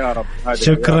يا رب.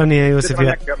 شكرا يا يوسف.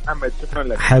 شكرا لك يا محمد. شكرا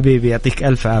لك حبيبي، يعطيك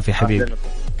ألف عافية حبيبي.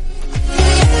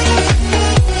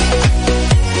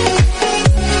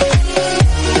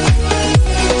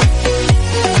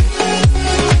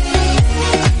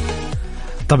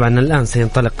 طبعا الآن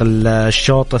سينطلق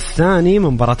الشوط الثاني من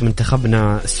مباراة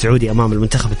منتخبنا السعودي أمام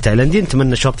المنتخب التايلندي.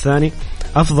 نتمنى الشوط الثاني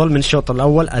أفضل من الشوط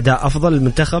الأول، أداء أفضل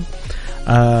للمنتخب.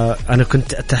 أنا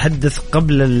كنت أتحدث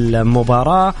قبل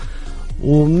المباراة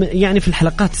ويعني في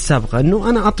الحلقات السابقة أنه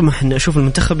أنا أطمح أن أشوف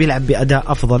المنتخب يلعب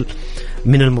بأداء أفضل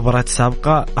من المباراة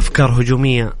السابقة، أفكار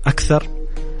هجومية أكثر،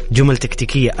 جمل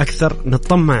تكتيكية أكثر.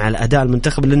 نطمع على أداء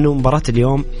المنتخب، لأنه مباراة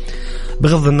اليوم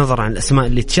بغض النظر عن الأسماء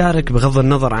اللي تشارك، بغض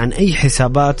النظر عن أي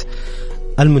حسابات،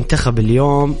 المنتخب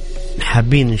اليوم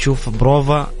حابين نشوف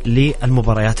بروفا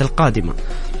للمباريات القادمة.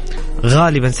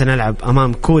 غالبا سنلعب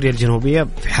أمام كوريا الجنوبية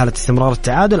في حالة استمرار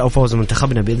التعادل أو فوز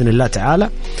منتخبنا بإذن الله تعالى.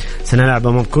 سنلعب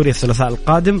أمام كوريا الثلاثاء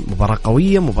القادم، مباراة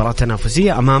قوية، مباراة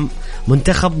تنافسية أمام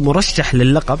منتخب مرشح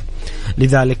للقب.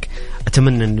 لذلك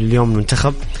أتمنى أن اليوم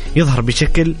المنتخب يظهر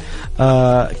بشكل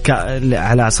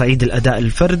على صعيد الأداء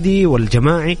الفردي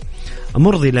والجماعي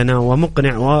مرضي لنا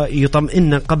ومقنع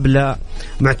ويطمئن قبل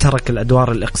معترك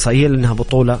الأدوار الإقصائية، لأنها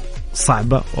بطولة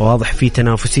صعبة وواضح في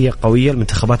تنافسية قوية.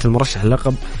 المنتخبات المرشح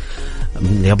للقب،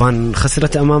 اليابان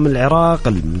خسرت أمام العراق،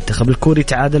 المنتخب الكوري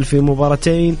تعادل في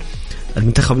مباراتين،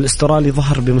 المنتخب الأسترالي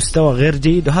ظهر بمستوى غير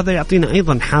جيد، وهذا يعطينا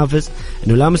أيضا حافز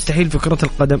أنه لا مستحيل في كرة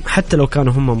القدم حتى لو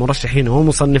كانوا هم مرشحين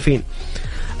ومصنفين.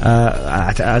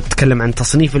 أتكلم عن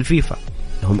تصنيف الفيفا،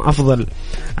 هم أفضل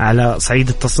على صعيد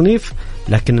التصنيف،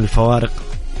 لكن الفوارق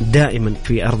دائما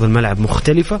في أرض الملعب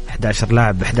مختلفة. 11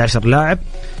 لاعب ب11 لاعب،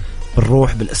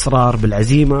 بالروح، بالإصرار،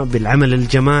 بالعزيمة، بالعمل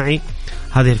الجماعي،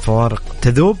 هذه الفوارق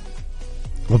تذوب،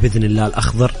 وبإذن الله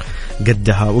الأخضر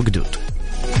قدها وقدود.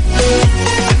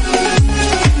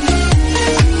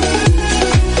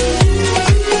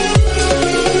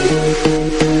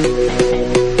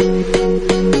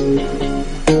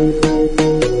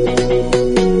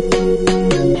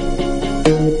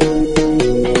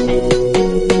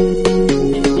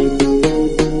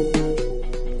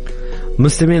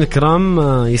 مستمعين الكرام،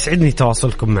 يسعدني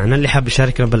تواصلكم معنا. اللي حاب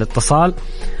يشاركنا بالاتصال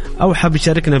أو حاب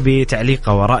يشاركنا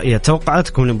بتعليقه ورأيه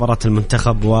توقعاتكم لمباراة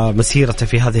المنتخب ومسيرته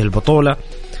في هذه البطولة.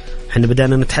 احنا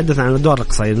بدأنا نتحدث عن الأدوار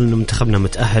الإقصائية لأن منتخبنا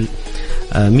متأهل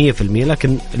 100%،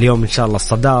 لكن اليوم إن شاء الله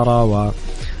الصدارة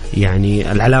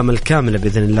ويعني العلامة الكاملة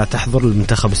بإذن الله تحضر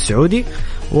المنتخب السعودي،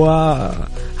 وهذا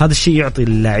الشيء يعطي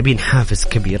اللاعبين حافز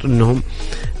كبير أنهم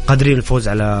قادرين الفوز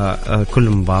على كل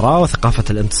مباراة، وثقافة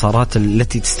الانتصارات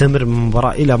التي تستمر من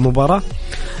مباراة إلى مباراة.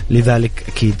 لذلك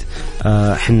أكيد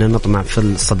حنا نطمع في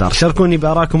الصدارة. شاركوني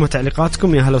بآراءكم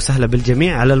وتعليقاتكم، يا هلا وسهلا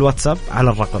بالجميع على الواتساب على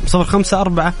الرقم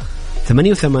 054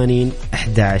 88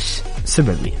 11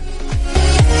 700.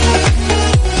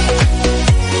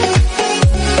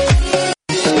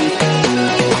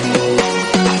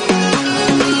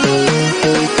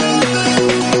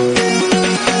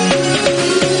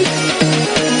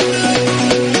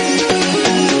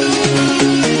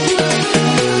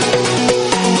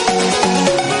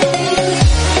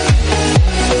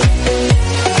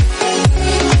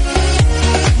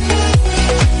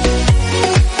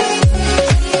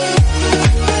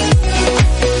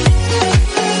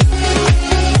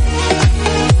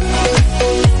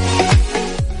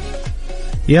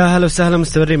 يا هلا وسهلا،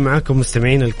 مستمرين معاكم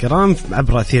مستمعين الكرام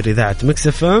عبر أثير إذاعة ميكس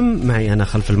اف ام. معي أنا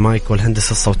خلف المايك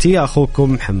والهندسة الصوتية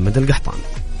أخوكم محمد القحطان.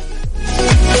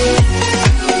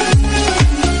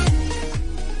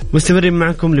 مستمرين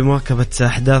معكم لمواكبة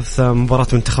أحداث مباراة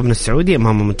منتخبنا السعودي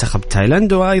أمام منتخب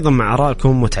تايلاند، وأيضا مع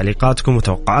آرائكم وتعليقاتكم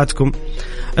وتوقعاتكم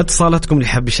اتصالاتكم اللي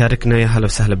حاب يشاركنا. يا هلا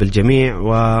وسهلا بالجميع،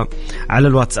 وعلى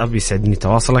الواتساب يسعدني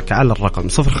تواصلك على الرقم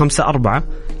 054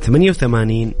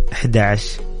 88 11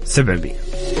 700.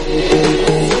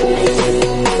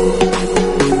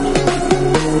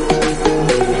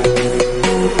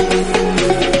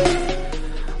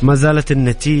 ما زالت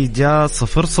النتيجة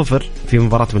 0-0 في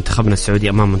مباراة منتخبنا السعودي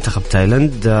أمام منتخب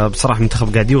تايلاند. بصراحة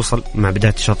منتخب قاعد يوصل مع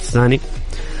بداية الشوط الثاني،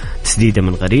 تسديدة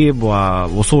من غريب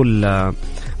ووصول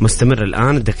مستمر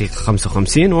الآن الدقيقة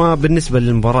 55. وبالنسبة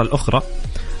للمباراة الأخرى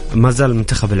ما زال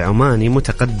المنتخب العماني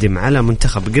متقدم على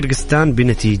منتخب قرقستان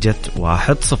بنتيجة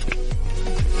 1-0.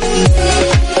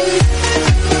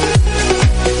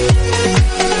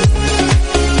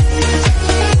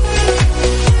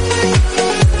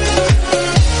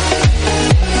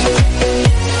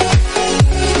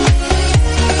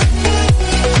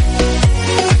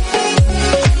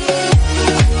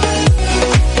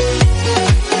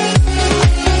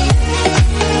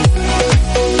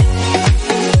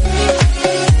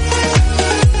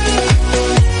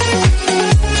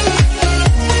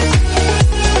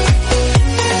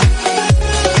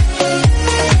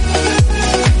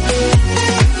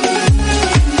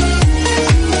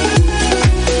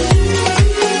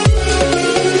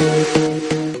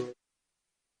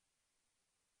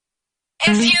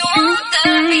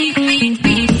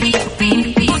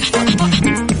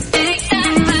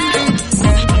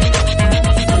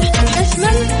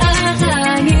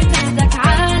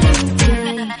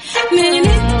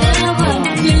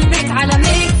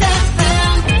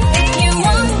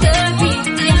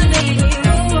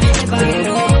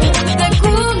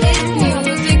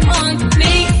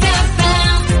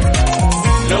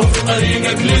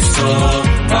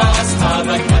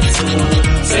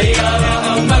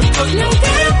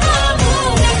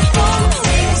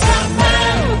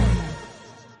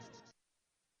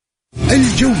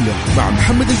 الجولة مع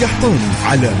محمد القحطاني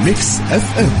على ميكس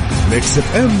اف ام. ميكس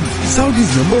اف ام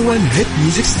سعوديز نمبر 1 هيت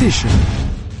ميوزك ستيشن.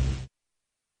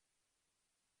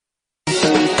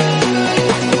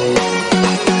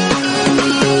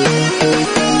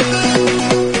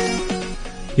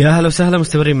 يا هلا وسهلا،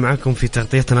 مستمرين معكم في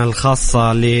تغطيتنا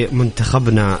الخاصة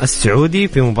لمنتخبنا السعودي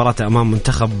في مباراة أمام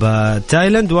منتخب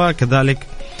تايلاند، وكذلك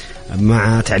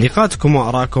مع تعليقاتكم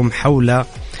وآراءكم حول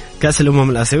كأس الأمم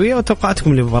الآسيوية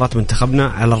وتوقعاتكم لمباراة منتخبنا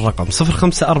على الرقم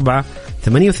 054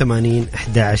 88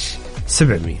 11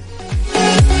 700.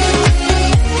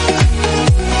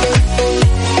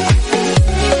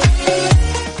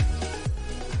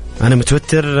 أنا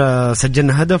متوتر،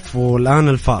 سجلنا هدف والآن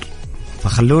الفار،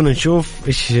 فخلونا نشوف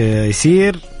إيش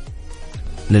يصير.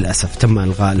 للأسف تم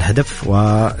إلغاء الهدف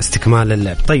واستكمال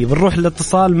اللعب. طيب نروح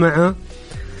للاتصال مع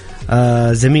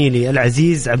زميلي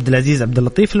العزيز عبد العزيز عبد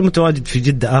اللطيف المتواجد في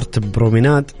جدة آرت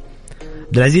بروميناد.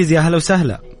 عبد العزيز يا هلا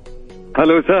وسهلا.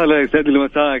 هلا وسهلا، يسعد لي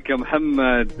مساك يا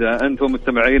محمد. أنتم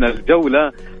مستمعين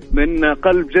الجولة من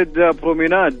قلب جدة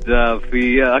بروميناد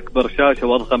في أكبر شاشة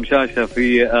وأضخم شاشة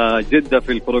في جدة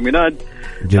في البروميناد.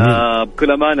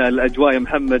 بكل أمانة الأجواء يا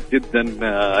محمد جدا،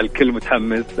 الكل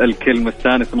متحمس، الكل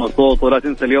مستانس مبسوط. ولا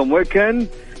تنسى اليوم ويكند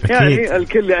يعني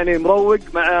الكل يعني مروق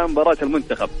مع مباراة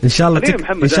المنتخب. إن شاء الله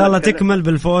إن شاء الله تكمل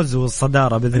بالفوز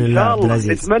والصدارة بإذن الله عبد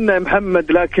العزيز. نتمنى يا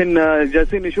محمد، لكن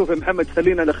جالسين نشوف يا محمد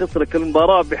خلينا نلخص لك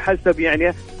المباراة بحسب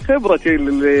يعني خبرتي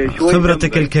شوي،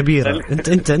 خبرتك الكبيرة.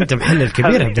 أنت محلل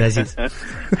كبير عبد العزيز.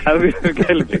 حبيبي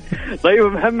قلبي. طيب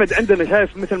محمد، عندنا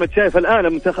شايف مثل ما تشايف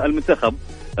الآن المنتخب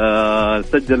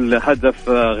سجل هدف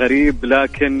غريب،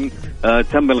 لكن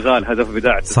تم إلغاء الهدف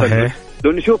بداعة. صحيح.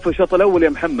 لو نشوف الشوط الأول يا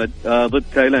محمد ضد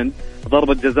تايلاند،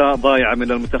 ضربة جزاء ضايعة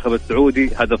من المنتخب السعودي،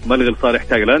 هدف ملغي لصالح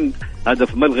تايلاند،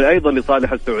 هدف ملغي أيضا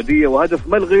لصالح السعودية، وهدف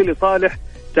ملغي لصالح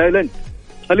تايلاند.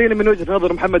 خليني من وجهة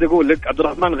نظر محمد أقول لك عبد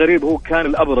الرحمن الغريب هو كان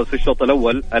الأبرز في الشوط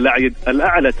الأول،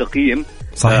 الأعلى تقييم.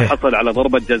 صحيح. حصل على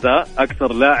ضربة جزاء،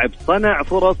 أكثر لاعب صنع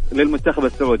فرص للمنتخب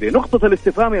السعودي. نقطة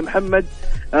الاستفهام يا محمد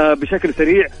بشكل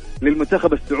سريع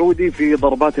للمنتخب السعودي في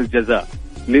ضربات الجزاء.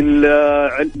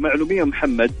 للمعلومية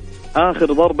محمد، آخر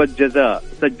ضربة جزاء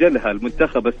سجلها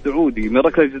المنتخب السعودي من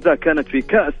ركلة جزاء كانت في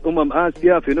كأس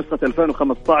آسيا في نسخة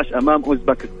 2015 أمام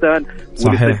أوزبكستان،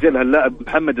 واللي سجلها اللاعب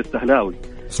محمد السهلاوي.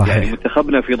 صحيح. يعني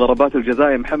منتخبنا في ضربات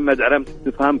الجزاء محمد علامة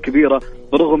استفهام كبيرة،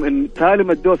 برغم أن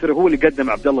سالم الدوسري هو اللي قدم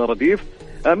عبد الله رديف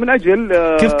من أجل.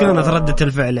 كيف كانت ردة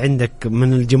الفعل عندك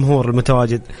من الجمهور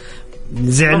المتواجد؟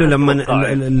 زعلوا لما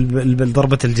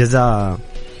ضربة الجزاء؟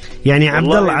 يعني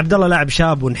عبد الله لاعب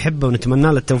شاب ونحبه ونتمنى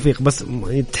له التوفيق، بس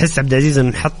تحس عبد العزيز انه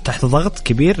نحط تحت ضغط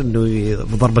كبير انه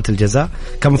بضربة الجزاء،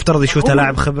 كان مفترض يشوتها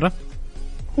لاعب خبرة.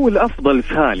 هو الافضل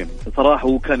سالم صراحه،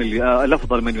 هو كان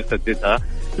الافضل من يسددها،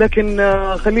 لكن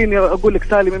خليني اقول لك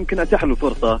سالم يمكن اتاح له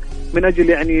فرصه من اجل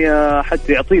يعني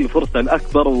حتى يعطيه الفرصه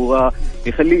الاكبر،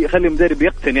 ويخلي المدرب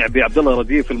يقتنع بعبد الله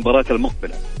رديف في المباراه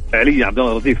المقبله. فعليا عبد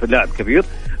الله رديف لاعب كبير.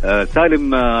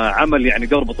 سالم عمل يعني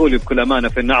دور بطولي بكل امانه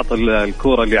في ان اعطى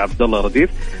الكوره لعبد الله رديف،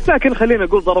 لكن خلينا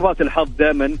نقول ضربات الحظ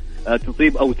دائما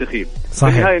تصيب او تخيب. في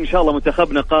النهايه ان شاء الله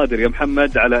منتخبنا قادر يا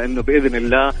محمد على انه باذن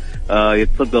الله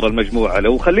يتصدر المجموعه.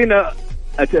 لو خلينا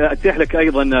أتيح لك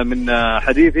أيضا من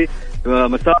حديثي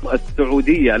مسار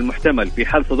السعودية المحتمل في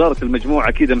حال صدارة المجموعة.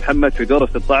 أكيد محمد في دور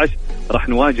 16 راح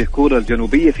نواجه كوريا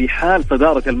الجنوبية في حال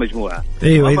صدارة المجموعة.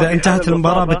 أيوة، إذا انتهت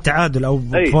المباراة بالتعادل أو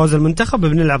بفوز المنتخب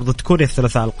بنلعب ضد كوريا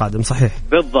الثلاثاء القادم. صحيح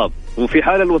بالضبط. وفي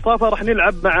حال الوصافة راح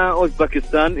نلعب مع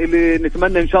أوزبكستان، اللي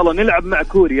نتمنى إن شاء الله نلعب مع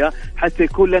كوريا حتى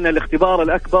يكون لنا الاختبار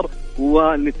الأكبر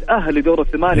ونتأهل لدور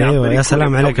الثمانية. أيوة يا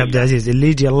سلام عليك عبد العزيز، اللي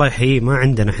يجي الله يحييه، ما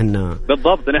عندنا حنا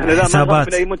بالضبط. نحن لا نخاف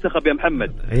من أي منتخب يا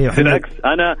محمد. أيوة بالعكس،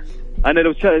 أنا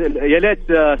لو يا ليت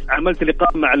عملت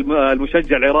لقاء مع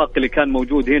المشجع العراقي اللي كان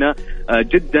موجود هنا،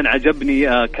 جدا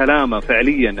عجبني كلامه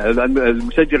فعليا.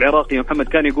 المشجع العراقي يا محمد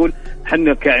كان يقول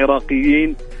حنا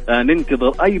كعراقيين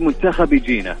ننتظر أي منتخب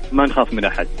يجينا، ما نخاف من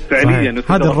أحد فعليا.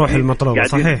 هذا الروح المطلوبة.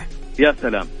 صحيح يا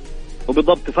سلام.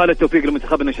 وبالضبط فعل التوفيق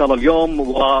لمنتخبنا إن شاء الله اليوم،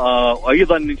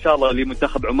 وأيضا إن شاء الله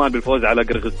لمنتخب عمان بالفوز على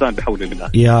قرغيزستان بحول الله.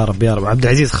 يا رب يا رب. عبد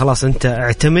العزيز خلاص أنت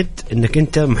اعتمد أنك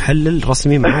أنت محلل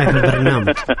رسمي معاي في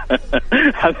البرنامج.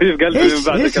 حبيب قلبي من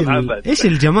بعدك يا محمد. إيش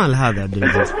الجمال هذا عبد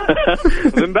العزيز؟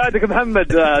 من بعدك محمد،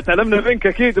 تعلمنا منك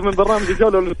أكيد ومن برنامج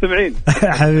الجولة والمستمعين.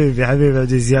 حبيبي عبد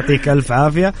العزيز، يعطيك ألف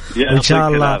عافية، وإن شاء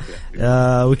الله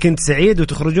ويكند سعيد،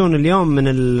 وتخرجون اليوم من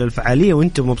الفعالية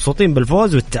وانتم مبسوطين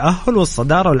بالفوز والتأهل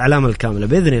والصدارة والعلامة الكاملة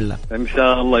بإذن الله. إن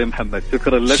شاء الله يا محمد.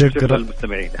 شكرا لك. شكرا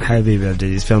للمستمعين. حبيبي عبد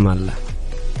العزيز، في أمان الله.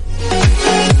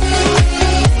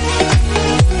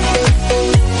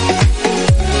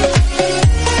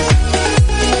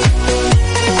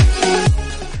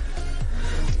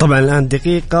 طبعا الآن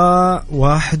دقيقة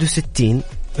 61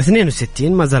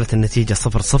 ما زالت النتيجة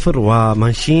 0-0،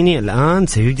 ومانشيني الآن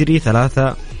سيجري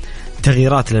 3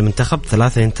 تغييرات للمنتخب،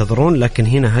 3 ينتظرون، لكن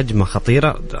هنا هجمة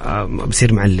خطيرة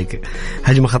بصير معلق.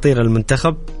 هجمة خطيرة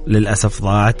للمنتخب للأسف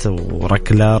ضاعت،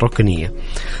 وركلة ركنية.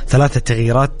 3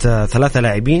 تغييرات، 3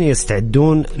 لاعبين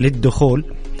يستعدون للدخول.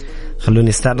 خلوني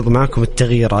استعرض معكم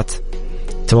التغييرات.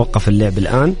 توقف اللعب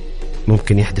الآن،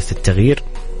 ممكن يحدث التغيير.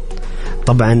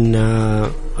 طبعا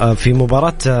في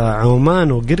مباراة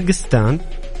عمان وقرغيزستان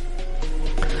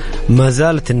ما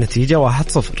زالت النتيجة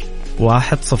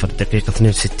 1-0 دقيقة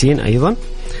 62 أيضا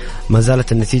ما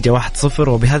زالت النتيجة 1-0،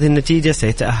 وبهذه النتيجة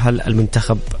سيتأهل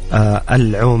المنتخب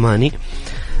العماني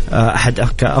أحد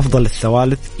أفضل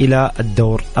الثوالث إلى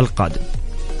الدور القادم.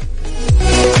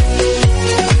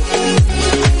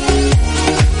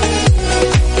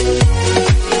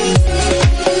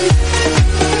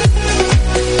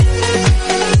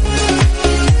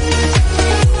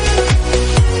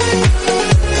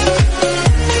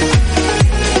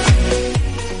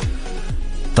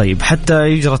 طيب حتى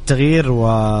يجرى التغيير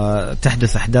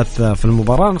وتحدث أحداث في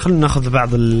المباراة، خلينا نأخذ بعض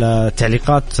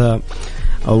التعليقات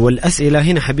أو الأسئلة.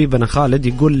 هنا حبيبنا خالد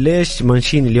يقول ليش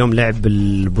مانشيني اليوم لعب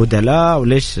بالبدلاء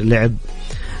وليش لعب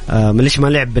ليش ما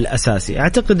لعب بالأساسي.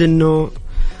 أعتقد أنه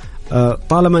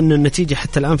طالما أن النتيجة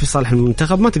حتى الآن في صالح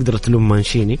المنتخب ما تقدر تلوم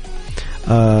مانشيني،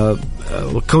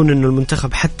 وكون أنه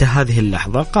المنتخب حتى هذه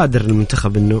اللحظة قادر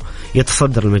المنتخب أنه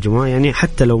يتصدر المجموعة. يعني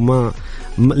حتى لو ما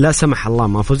لا سمح الله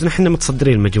ما فزنا، احنا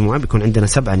متصدرين المجموعة، بيكون عندنا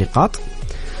 7 نقاط.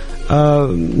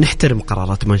 نحترم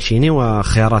قرارات مانشيني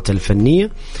وخياراته الفنية.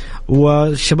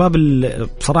 والشباب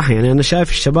بصراحة يعني أنا شايف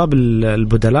الشباب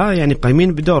البدلاء يعني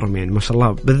قايمين بدورهم، يعني ما شاء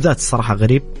الله. بالذات الصراحة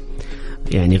غريب،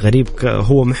 يعني غريب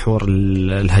هو محور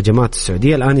الهجمات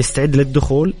السعودية الآن، يستعد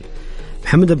للدخول.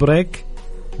 محمد بريك،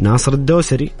 ناصر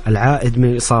الدوسري العائد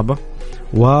من الإصابة،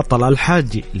 وطلال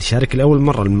الحاجي اللي شارك لأول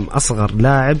مرة، أصغر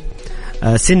لاعب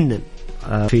سنا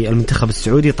في المنتخب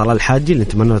السعودي طلال الحاجي اللي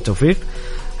نتمنى له التوفيق.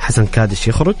 حسن كادش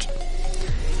يخرج،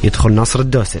 يدخل ناصر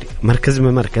الدوسري، مركز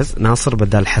من مركز ناصر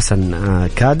بدل حسن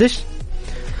كادش.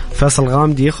 فيصل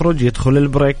غامدي يخرج، يدخل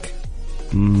البريك.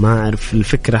 ما أعرف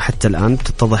الفكرة حتى الآن،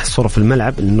 تتضح الصورة في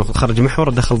الملعب إنه خرج محور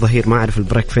دخل ظهير، ما أعرف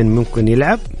البريك فين ممكن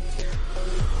يلعب.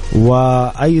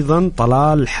 وأيضا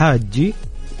طلال حاجي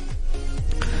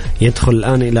يدخل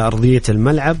الآن إلى أرضية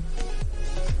الملعب،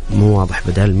 مو واضح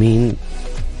بدل مين.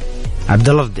 عبد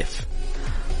الله الرديف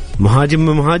مهاجم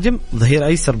بمهاجم، ظهير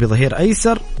أيسر بظهير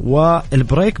أيسر،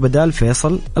 والبريك بدال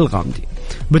فيصل الغامدي.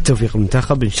 بالتوفيق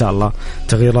المنتخب إن شاء الله،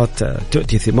 تغييرات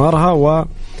تؤتي ثمارها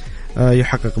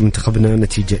ويحقق منتخبنا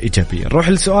نتيجة إيجابية. نروح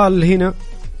للسؤال هنا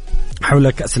حول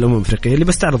كأس الأمم الأفريقية اللي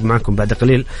بستعرض معكم بعد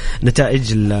قليل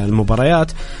نتائج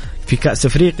المباريات في كأس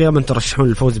أفريقيا. من ترشحون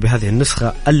للفوز بهذه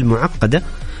النسخة المعقدة؟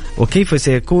 وكيف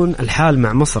سيكون الحال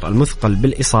مع مصر المثقل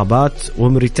بالإصابات،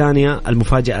 وموريتانيا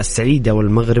المفاجأة السعيدة،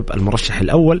 والمغرب المرشح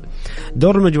الأول؟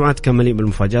 دور المجموعات كان مليء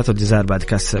بالمفاجآت، والجزائر بعد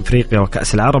كأس أفريقيا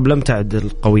وكأس العرب لم تعد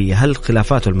القوية. هل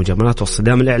الخلافات والمجاملات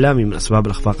والصدام الإعلامي من أسباب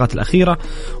الإخفاقات الأخيرة؟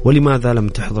 ولماذا لم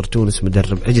تحضر تونس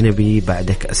مدرب أجنبي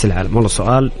بعد كأس العالم؟ والله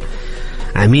سؤال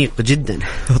عميق جدا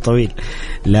وطويل،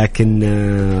 لكن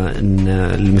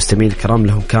المستمعين الكرام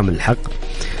لهم كامل الحق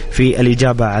في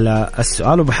الإجابة على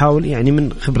السؤال. وبحاول يعني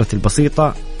من خبرتي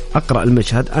البسيطة أقرأ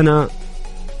المشهد. أنا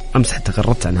أمس حتى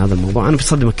غردت عن هذا الموضوع. أنا في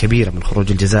صدمة كبيرة من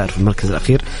خروج الجزائر في المركز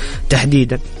الأخير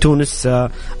تحديدا. تونس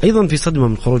أيضا في صدمة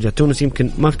من خروجها. تونس يمكن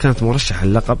ما كانت مرشحة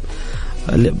اللقب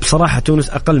بصراحة. تونس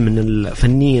أقل من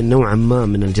فنيا نوعا ما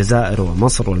من الجزائر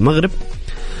ومصر والمغرب،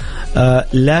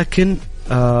 لكن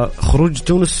خروج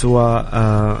تونس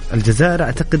والجزائر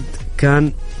أعتقد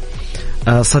كان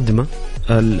صدمة،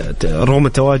 رغم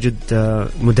تواجد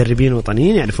مدربين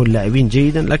وطنيين يعرفون اللاعبين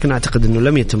جيدا، لكن أعتقد أنه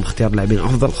لم يتم اختيار لاعبين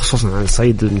أفضل، خصوصا على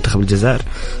صعيد المنتخب الجزائر.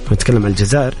 نتكلم عن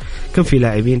الجزائر، كان في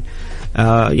لاعبين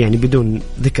يعني بدون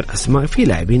ذكر أسماء، في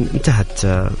لاعبين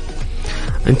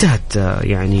انتهت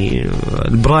يعني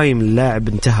البرايم اللاعب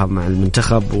انتهى مع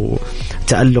المنتخب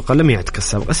وتألق لم يعد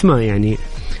كالسابق. أسماء يعني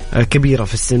كبيرة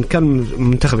في السن، كان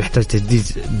المنتخب يحتاج تجديد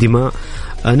دماء.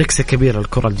 نكسة كبيرة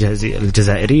الكرة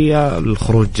الجزائرية،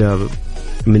 الخروج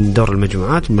من دور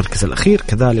المجموعات المركز الأخير،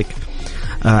 كذلك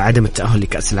عدم التأهل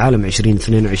لكأس العالم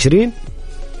 2022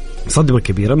 صدمة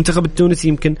كبيرة. المنتخب التونسي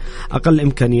يمكن أقل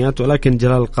إمكانيات، ولكن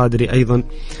جلال القادري أيضا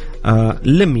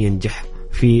لم ينجح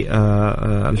في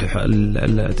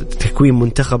تكوين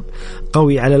منتخب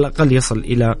قوي على الأقل يصل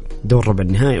إلى دور ربع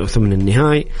النهائي أو ثمن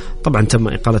النهائي. طبعا تم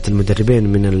إقالة المدربين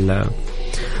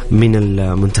من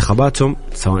المنتخباتهم،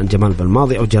 سواء جمال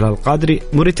بالماضي أو جلال القادري.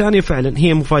 موريتانيا فعلا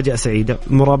هي مفاجأة سعيدة.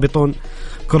 المرابطون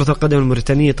كرة القدم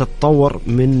الموريتانية تتطور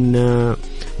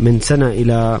من سنة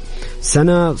إلى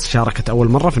سنة. شاركت أول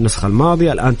مرة في النسخة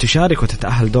الماضية، الآن تشارك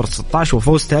وتتأهل دور 16،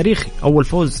 وفوز تاريخي، أول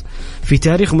فوز في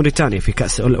تاريخ موريتانيا في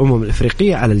كأس الأمم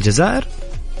الأفريقية على الجزائر.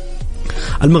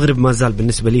 المغرب ما زال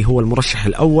بالنسبة لي هو المرشح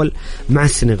الأول مع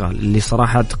السنغال اللي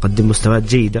صراحة تقدم مستويات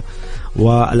جيدة.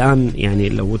 والآن يعني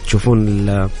لو تشوفون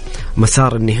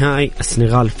مسار النهائي،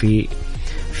 السنغال في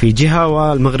جهة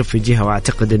والمغرب في جهة،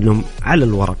 وأعتقد أنهم على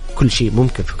الورق كل شيء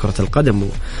ممكن في كرة القدم،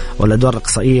 والأدوار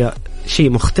الإقصائية شيء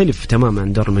مختلف تماما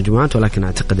عن دور المجموعات. ولكن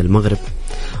أعتقد المغرب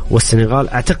والسنغال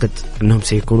أعتقد أنهم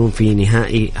سيكونون في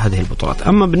نهائي هذه البطولات.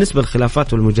 أما بالنسبة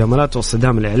للخلافات والمجاملات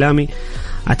والصدام الإعلامي،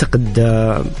 أعتقد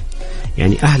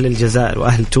يعني أهل الجزائر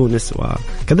وأهل تونس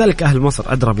وكذلك أهل مصر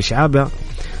أدرى بشعابها.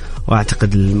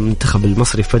 وأعتقد المنتخب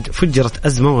المصري فجرت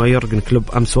أزمة، ويورجن كلوب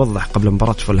أمس وضح قبل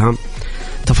مباراة فولهام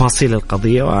تفاصيل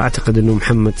القضية. وأعتقد أنه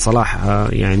محمد صلاح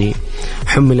يعني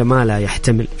حمل ما لا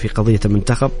يحتمل في قضية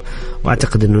المنتخب،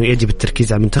 وأعتقد أنه يجب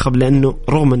التركيز على المنتخب، لأنه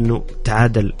رغم أنه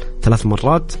تعادل 3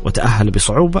 مرات وتأهل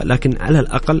بصعوبة، لكن على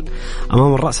الأقل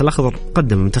أمام الرأس الأخضر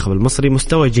قدم المنتخب المصري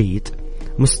مستوى جيد،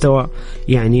 مستوى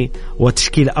يعني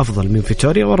وتشكيلة أفضل من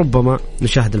فيتوريا. وربما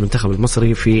نشاهد المنتخب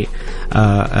المصري في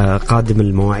قادم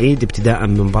المواعيد ابتداء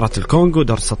من مباراة الكونغو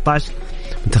دور 16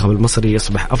 المنتخب المصري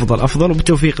يصبح أفضل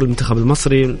وبالتوفيق للمنتخب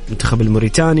المصري، المنتخب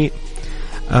الموريتاني،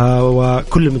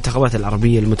 وكل المنتخبات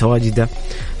العربية المتواجدة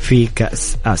في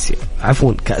كأس آسيا،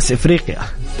 كأس إفريقيا.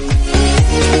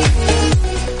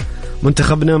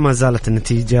 منتخبنا ما زالت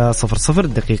النتيجة 0-0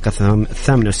 الدقيقة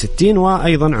 68،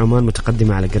 وأيضا عمان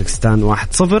متقدمة على قرقستان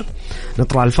 1-0.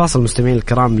 نطلع الفاصل مستمعين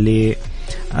الكرام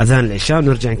لأذان العشاء،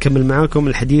 ونرجع نكمل معاكم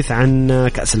الحديث عن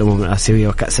كأس الأمم الآسيوية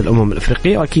وكأس الأمم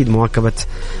الإفريقية، وأكيد مواكبة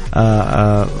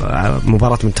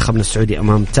مباراة منتخبنا السعودي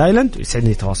أمام تايلاند.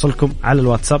 يسعدني تواصلكم على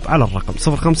الواتساب على الرقم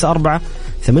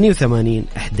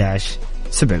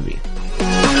 054-88-11-700.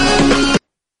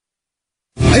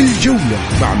 الجولة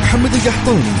مع محمد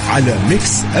القحطاني على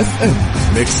ميكس اف ام.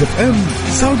 ميكس اف ام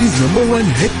سعوديز نمبر 1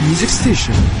 هيت ميوزك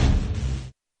ستيشن.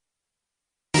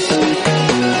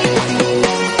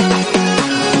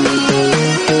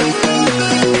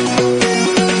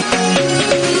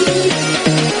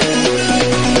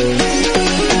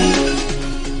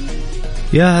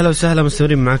 يا هلا وسهلا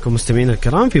مستمرين معكم مستمعينا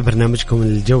الكرام في برنامجكم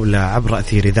الجولة عبر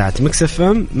أثير إذاعة ميكس اف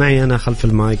ام. معي أنا خلف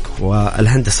المايك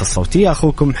والهندسة الصوتية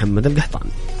أخوكم محمد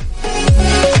القحطاني.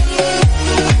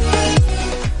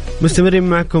 مستمرين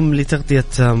معكم لتغطية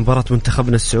مباراة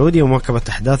منتخبنا السعودي ومواكبة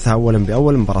أحداثها أولا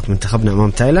بأول. مباراة منتخبنا أمام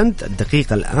تايلاند،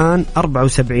 الدقيقة الآن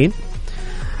 74،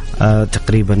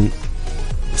 تقريبا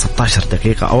 16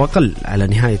 دقيقة أو أقل على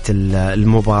نهاية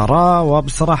المباراة.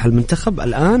 وبصراحة المنتخب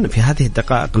الآن في هذه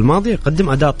الدقائق الماضية يقدم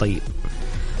أداء طيب.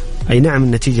 أي نعم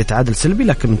النتيجة تعادل سلبي،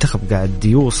 لكن المنتخب قاعد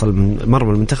يوصل من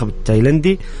مرمى المنتخب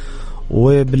التايلندي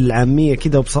وبالعامية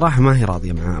كده، وبصراحة ما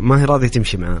هي راضية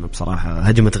تمشي معانا بصراحة.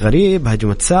 هجمة غريب،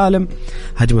 هجمة سالم،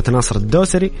 هجمة ناصر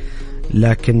الدوسري،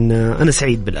 لكن أنا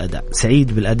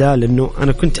سعيد بالأداء لأنه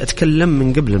أنا كنت أتكلم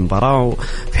من قبل المباراة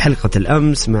في حلقة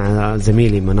الأمس مع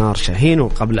زميلي منار شاهين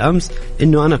وقبل أمس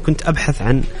أنه أنا كنت أبحث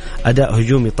عن أداء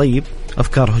هجومي طيب،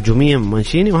 أفكار هجومية من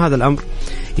مانشيني، وهذا الأمر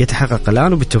يتحقق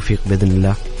الآن وبالتوفيق بإذن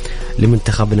الله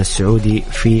لمنتخبنا السعودي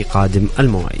في قادم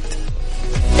المواعيد.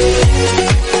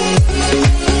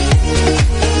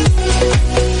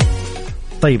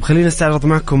 طيب خلينا نستعرض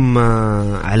معكم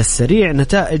على السريع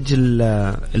نتائج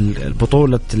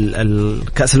البطولة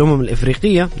الكأس الأمم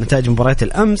الإفريقية، نتائج مباريات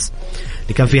الأمس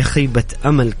اللي كان فيها خيبة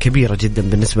أمل كبيرة جدا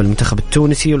بالنسبة للمنتخب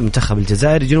التونسي والمنتخب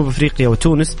الجزائري. جنوب أفريقيا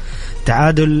وتونس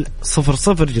تعادل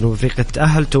 0-0، جنوب أفريقيا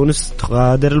تتأهل، تونس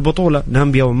تغادر البطولة.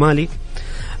 نامبيا ومالي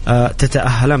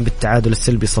تتأهلان بالتعادل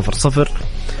السلبي 0-0.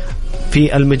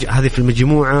 هذه في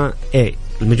المجموعة A.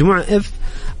 المجموعة F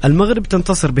المغرب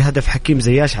تنتصر بهدف حكيم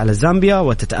زياش على زامبيا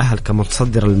وتتأهل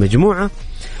كمتصدر المجموعة،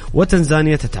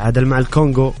 وتنزانيا تتعادل مع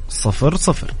الكونغو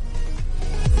 0-0.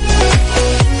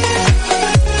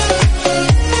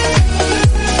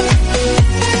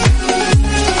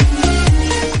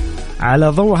 على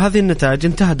ضوء هذه النتائج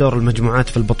انتهى دور المجموعات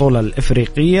في البطولة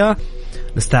الإفريقية.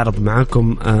 نستعرض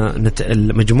معكم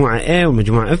المجموعة A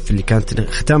والمجموعة F اللي كانت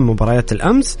ختام مباريات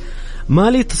الأمس.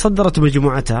 مالي تصدرت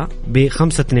مجموعتها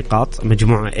ب5 نقاط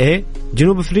مجموعة A،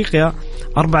 جنوب أفريقيا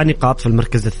 4 نقاط في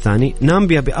المركز الثاني،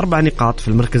 نامبيا ب4 نقاط في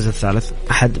المركز الثالث،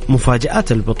 أحد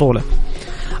مفاجآت البطولة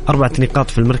 4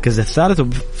 نقاط في المركز الثالث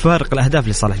وفارق الأهداف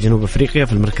لصالح جنوب أفريقيا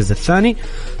في المركز الثاني.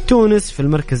 تونس في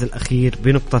المركز الأخير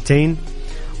بنقطتين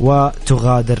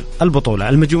وتغادر البطولة.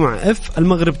 المجموعة F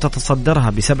المغرب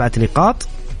تتصدرها ب7 نقاط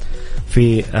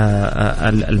في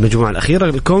المجموعة الأخيرة،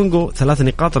 الكونغو 3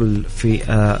 نقاط في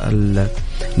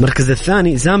المركز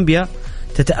الثاني، زامبيا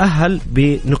تتأهل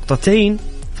بنقطتين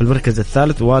في المركز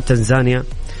الثالث، وتنزانيا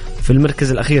في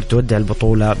المركز الأخير تودع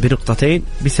البطولة بنقطتين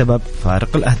بسبب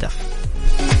فارق الأهداف.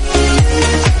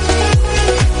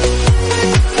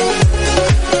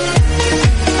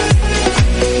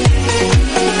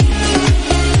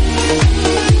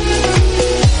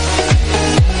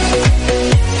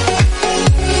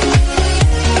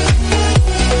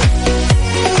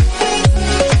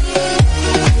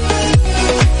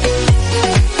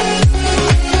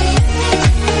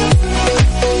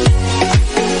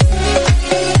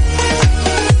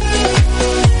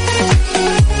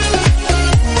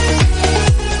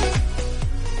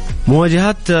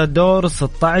 مواجهات دور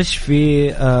 16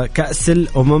 في كأس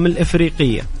الأمم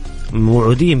الإفريقية،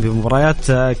 موعودين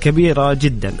بمباريات كبيرة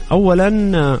جدا.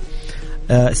 أولا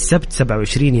السبت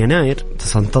 27 يناير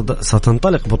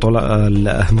ستنطلق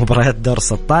مباريات دور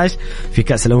 16 في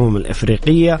كأس الأمم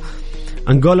الإفريقية.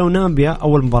 أنغولا ونامبيا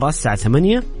أول مباراة الساعة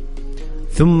 8،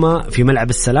 ثم في ملعب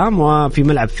السلام وفي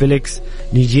ملعب فيليكس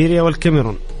نيجيريا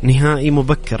والكاميرون. نهائي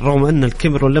مبكر رغم أن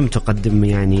الكاميرون لم تقدم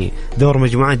يعني دور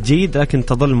مجموعات جيد، لكن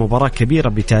تظل مباراة كبيرة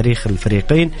بتاريخ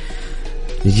الفريقين.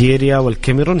 نيجيريا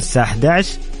والكاميرون الساعة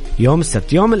 11 يوم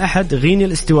السبت. يوم الأحد غينيا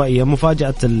الاستوائية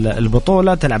مفاجأة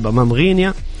البطولة تلعب أمام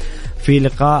غينيا في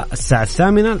لقاء الساعة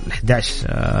 8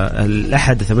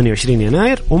 الأحد 28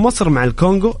 يناير، ومصر مع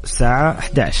الكونغو الساعة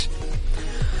 11.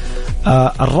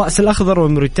 الرأس الأخضر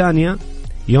وموريتانيا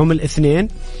يوم الاثنين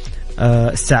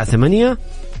الساعة 8.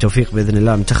 توفيق بإذن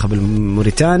الله المنتخب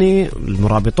الموريتاني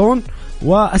المرابطون.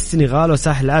 والسنغال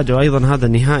وساحل العاج، وأيضا هذا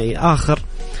النهائي آخر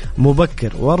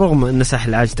مبكر، ورغم أن ساحل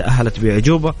العاج تأهلت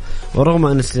بعجوبة، ورغم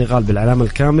أن السنغال بالعلامة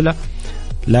الكاملة،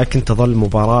 لكن تظل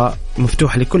مباراة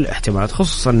مفتوحة لكل الاحتمالات،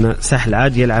 خصوصا أن ساحل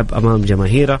العاج يلعب أمام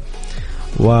جماهيره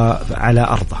وعلى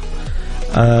أرضه.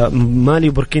 مالي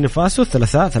وبوركينا فاسو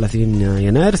الثلاثاء 30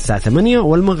 يناير الساعة 8.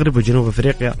 والمغرب وجنوب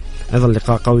أفريقيا أيضا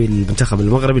لقاء قوي للمنتخب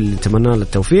المغربي اللي نتمنى له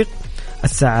التوفيق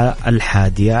الساعة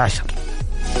 11.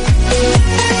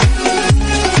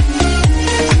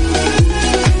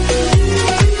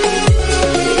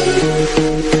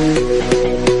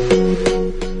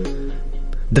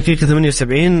 دقيقة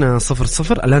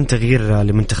 78:00. الآن تغيير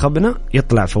لمنتخبنا،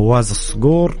 يطلع فواز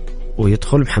الصقور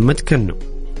ويدخل محمد كنو.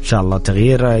 إن شاء الله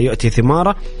تغيير يؤتي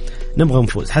ثماره، نبغى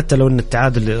نفوز حتى لو أن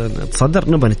التعادل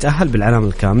تصدر، نبغى نتأهل بالعلامة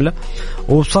الكاملة،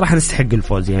 وبصراحة نستحق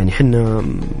الفوز. يعني حنا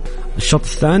الشوط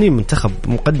الثاني منتخب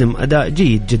مقدم أداء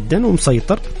جيد جدا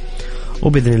ومسيطر،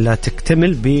 وبإذن الله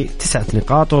تكتمل ب9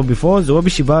 نقاط وبفوز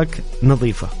وبشباك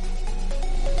نظيفة.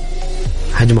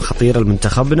 هجمة خطيرة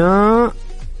لمنتخبنا،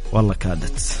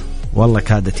 والله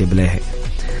كادت يا بليهي.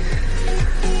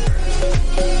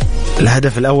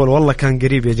 الهدف الأول والله كان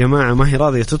قريب يا جماعة، ما هي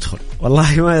راضية تدخل،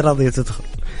 والله ما هي راضية تدخل.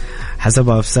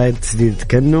 حسبها أوفسايد تسديد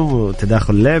كنو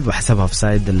وتداخل لعب، وحسبها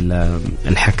أوفسايد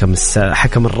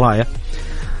حكم الراية،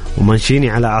 ومانشيني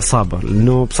على أعصابه،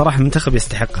 لأنه بصراحة المنتخب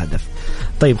يستحق هدف.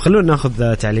 طيب خلونا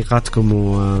ناخذ تعليقاتكم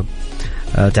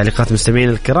وتعليقات مستمعين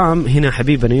الكرام. هنا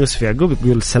حبيبنا يوسف يعقوب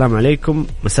يقول السلام عليكم،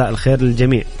 مساء الخير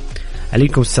للجميع.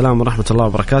 عليكم السلام ورحمة الله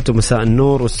وبركاته، مساء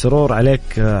النور والسرور عليك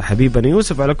حبيبنا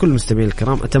يوسف وعلى كل المستمعين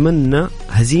الكرام. أتمنى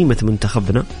هزيمة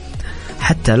منتخبنا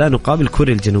حتى لا نقابل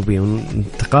كوريا الجنوبية،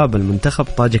 ونتقابل منتخب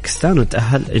طاجكستان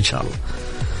ونتأهل إن شاء الله.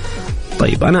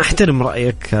 طيب أنا أحترم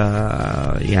رأيك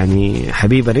يعني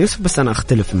حبيبنا يوسف، بس أنا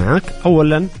أختلف معك.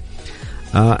 أولا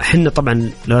حنا طبعا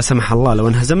لا سمح الله لو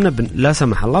انهزمنا لا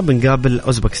سمح الله بنقابل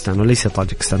أوزبكستان وليس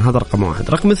طاجكستان، هذا رقم 1.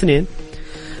 رقم 2،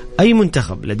 أي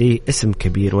منتخب لديه اسم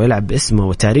كبير ويلعب باسمه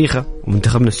وتاريخه،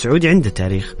 ومنتخبنا السعودي عنده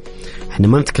تاريخ، احنا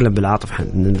ما نتكلم بالعاطف، احنا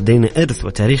لدينا إرث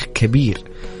وتاريخ كبير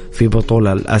في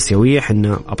بطولة الآسيوية.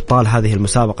 احنا أبطال هذه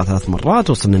المسابقة 3 مرات،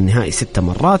 وصلنا النهائي 6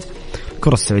 مرات.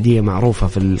 الكرة السعودية معروفة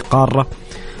في القارة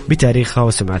بتاريخها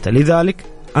وسمعتها، لذلك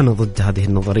أنا ضد هذه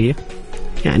النظرية،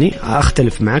 يعني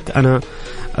أختلف معك. أنا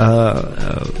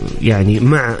يعني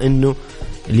مع أنه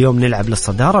اليوم نلعب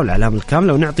للصدارة والعلامة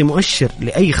الكاملة، ونعطي مؤشر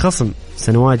لأي خصم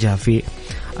سنواجهه في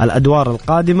الأدوار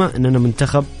القادمة أننا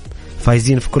منتخب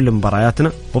فايزين في كل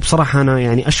مبارياتنا. وبصراحة أنا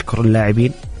يعني أشكر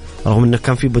اللاعبين، رغم أنه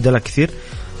كان في بدلاء كثير،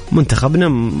 منتخبنا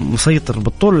مسيطر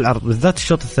بالطول والعرض، بالذات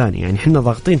الشوط الثاني. يعني حنا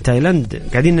ضاغطين تايلاند،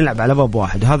 قاعدين نلعب على باب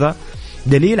واحد، وهذا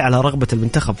دليل على رغبة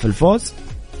المنتخب في الفوز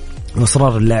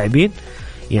وإصرار اللاعبين.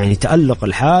 يعني تألق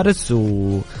الحارس،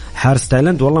 وحارس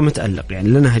تايلاند والله متألق، يعني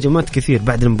لنا هجمات كثير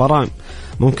بعد المباراة.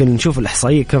 ممكن نشوف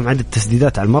الإحصائية كم عدد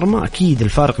تسديدات على المرمى، أكيد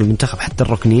الفارق للمنتخب، حتى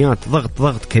الركنيات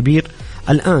ضغط كبير.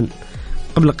 الآن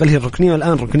قبل قليل الركنية،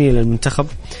 والآن ركنية للمنتخب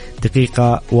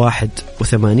دقيقة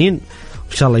 81،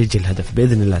 وإن شاء الله يجي الهدف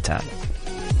بإذن الله تعالى.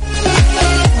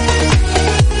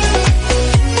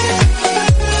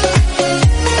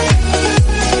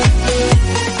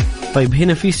 طيب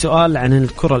هنا في سؤال عن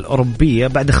الكرة الأوروبية،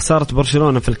 بعد خسارة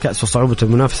برشلونة في الكأس وصعوبة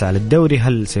المنافسة على الدوري،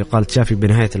 هل سيقال تشافي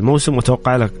بنهاية الموسم؟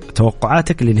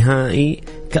 وتوقعاتك لنهائي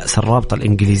كأس الرابطة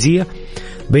الإنجليزية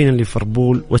بين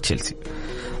ليفربول وتشيلسي.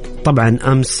 طبعا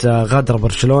أمس غادر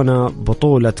برشلونة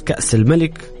بطولة كأس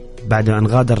الملك بعد أن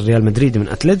غادر ريال مدريد من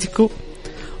أتلتيكو،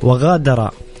 وغادر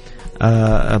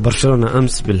برشلونة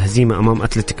أمس بالهزيمة أمام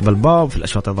أتلتيك بلباو في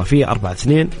الأشواط الإضافية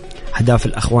 4-2، أهداف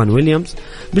الأخوان ويليامز.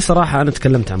 بصراحة أنا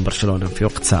تكلمت عن برشلونة في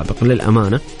وقت سابق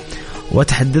للأمانة،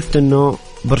 وتحدثت أنه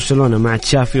برشلونة مع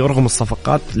تشافي ورغم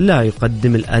الصفقات لا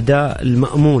يقدم الأداء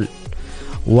المأمول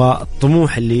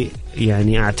والطموح اللي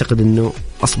يعني أعتقد أنه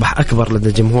أصبح أكبر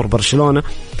لدى جمهور برشلونة.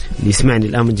 اللي يسمعني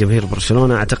الآن من جماهير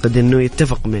برشلونة أعتقد أنه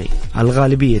يتفق معي،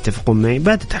 الغالبية يتفقون معي،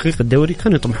 بعد تحقيق الدوري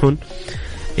كانوا يطمحون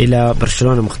إلى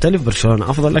برشلونة مختلف، برشلونة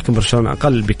أفضل، لكن برشلونة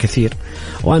أقل بكثير.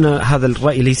 وأنا هذا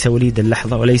الرأي ليس وليد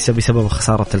اللحظة وليس بسبب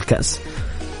خسارة الكأس.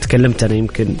 تكلمت أنا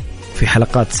يمكن في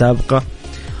حلقات سابقة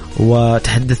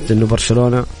وتحدثت أنه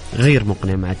برشلونة غير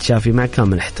مقنع مع تشافي، مع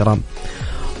كامل الاحترام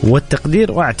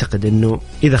والتقدير، وأعتقد أنه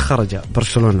إذا خرج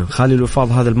برشلونة خالي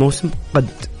الوفاض هذا الموسم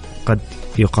قد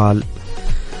يقال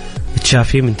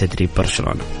تشافي من تدريب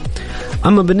برشلونة.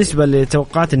 أما بالنسبة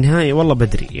لتوقعات النهائي والله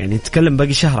بدري، يعني نتكلم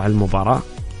باقي شهر على المباراة،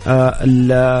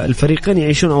 الفريقين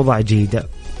يعيشون أوضاع جيدة.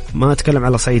 ما أتكلم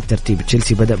على صعيد ترتيب،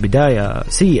 تشيلسي بدأ بداية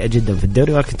سيئة جدا في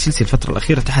الدوري، ولكن تشيلسي الفترة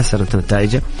الأخيرة تحسنت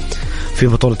نتائجه في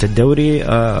بطولة الدوري.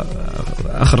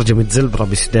 أخرج ميدزلبرا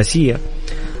بسداسية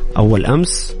أول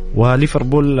أمس،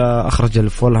 وليفربول أخرج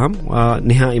الفولهام،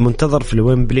 ونهائي منتظر في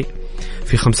الويمبلي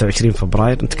في 25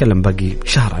 فبراير. نتكلم باقي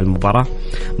شهر على المباراة،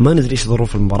 ما ندري إيش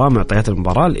ظروف المباراة، معطيات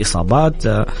المباراة، الإصابات،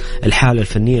 الحالة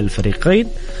الفنية للفريقين.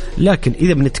 لكن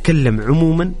إذا بنتكلم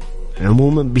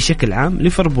عموما بشكل عام،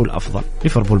 ليفربول أفضل.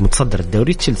 ليفربول متصدر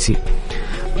الدوري، تشيلسي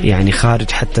يعني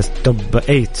خارج حتى توب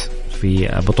 8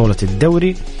 في بطولة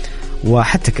الدوري،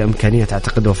 وحتى كإمكانيات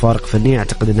أعتقد وفارق فنية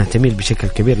أعتقد أنها تميل بشكل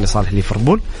كبير لصالح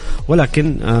ليفربول.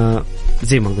 ولكن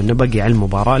زي ما قلنا بقي على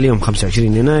المباراة اليوم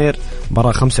 25 يناير،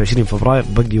 مباراة 25 فبراير،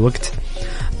 بقي وقت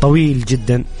طويل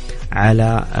جدا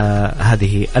على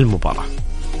هذه المباراة.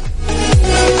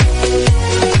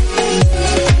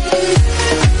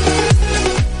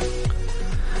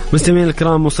 مستمعين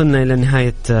الكرام، وصلنا إلى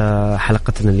نهاية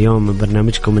حلقتنا اليوم من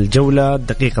برنامجكم الجولة.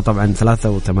 الدقيقة طبعا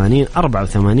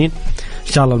 83-84.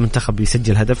 إن شاء الله المنتخب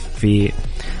يسجل هدف في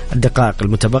الدقائق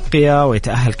المتبقية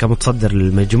ويتأهل كمتصدر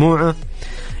للمجموعة.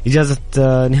 إجازة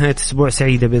نهاية أسبوع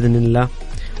سعيدة بإذن الله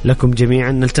لكم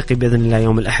جميعا. نلتقي بإذن الله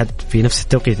يوم الأحد في نفس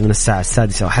التوقيت من الساعة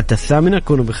 6 وحتى 8.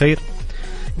 كونوا بخير.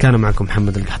 كان معكم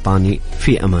محمد القحطاني،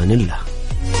 في أمان الله.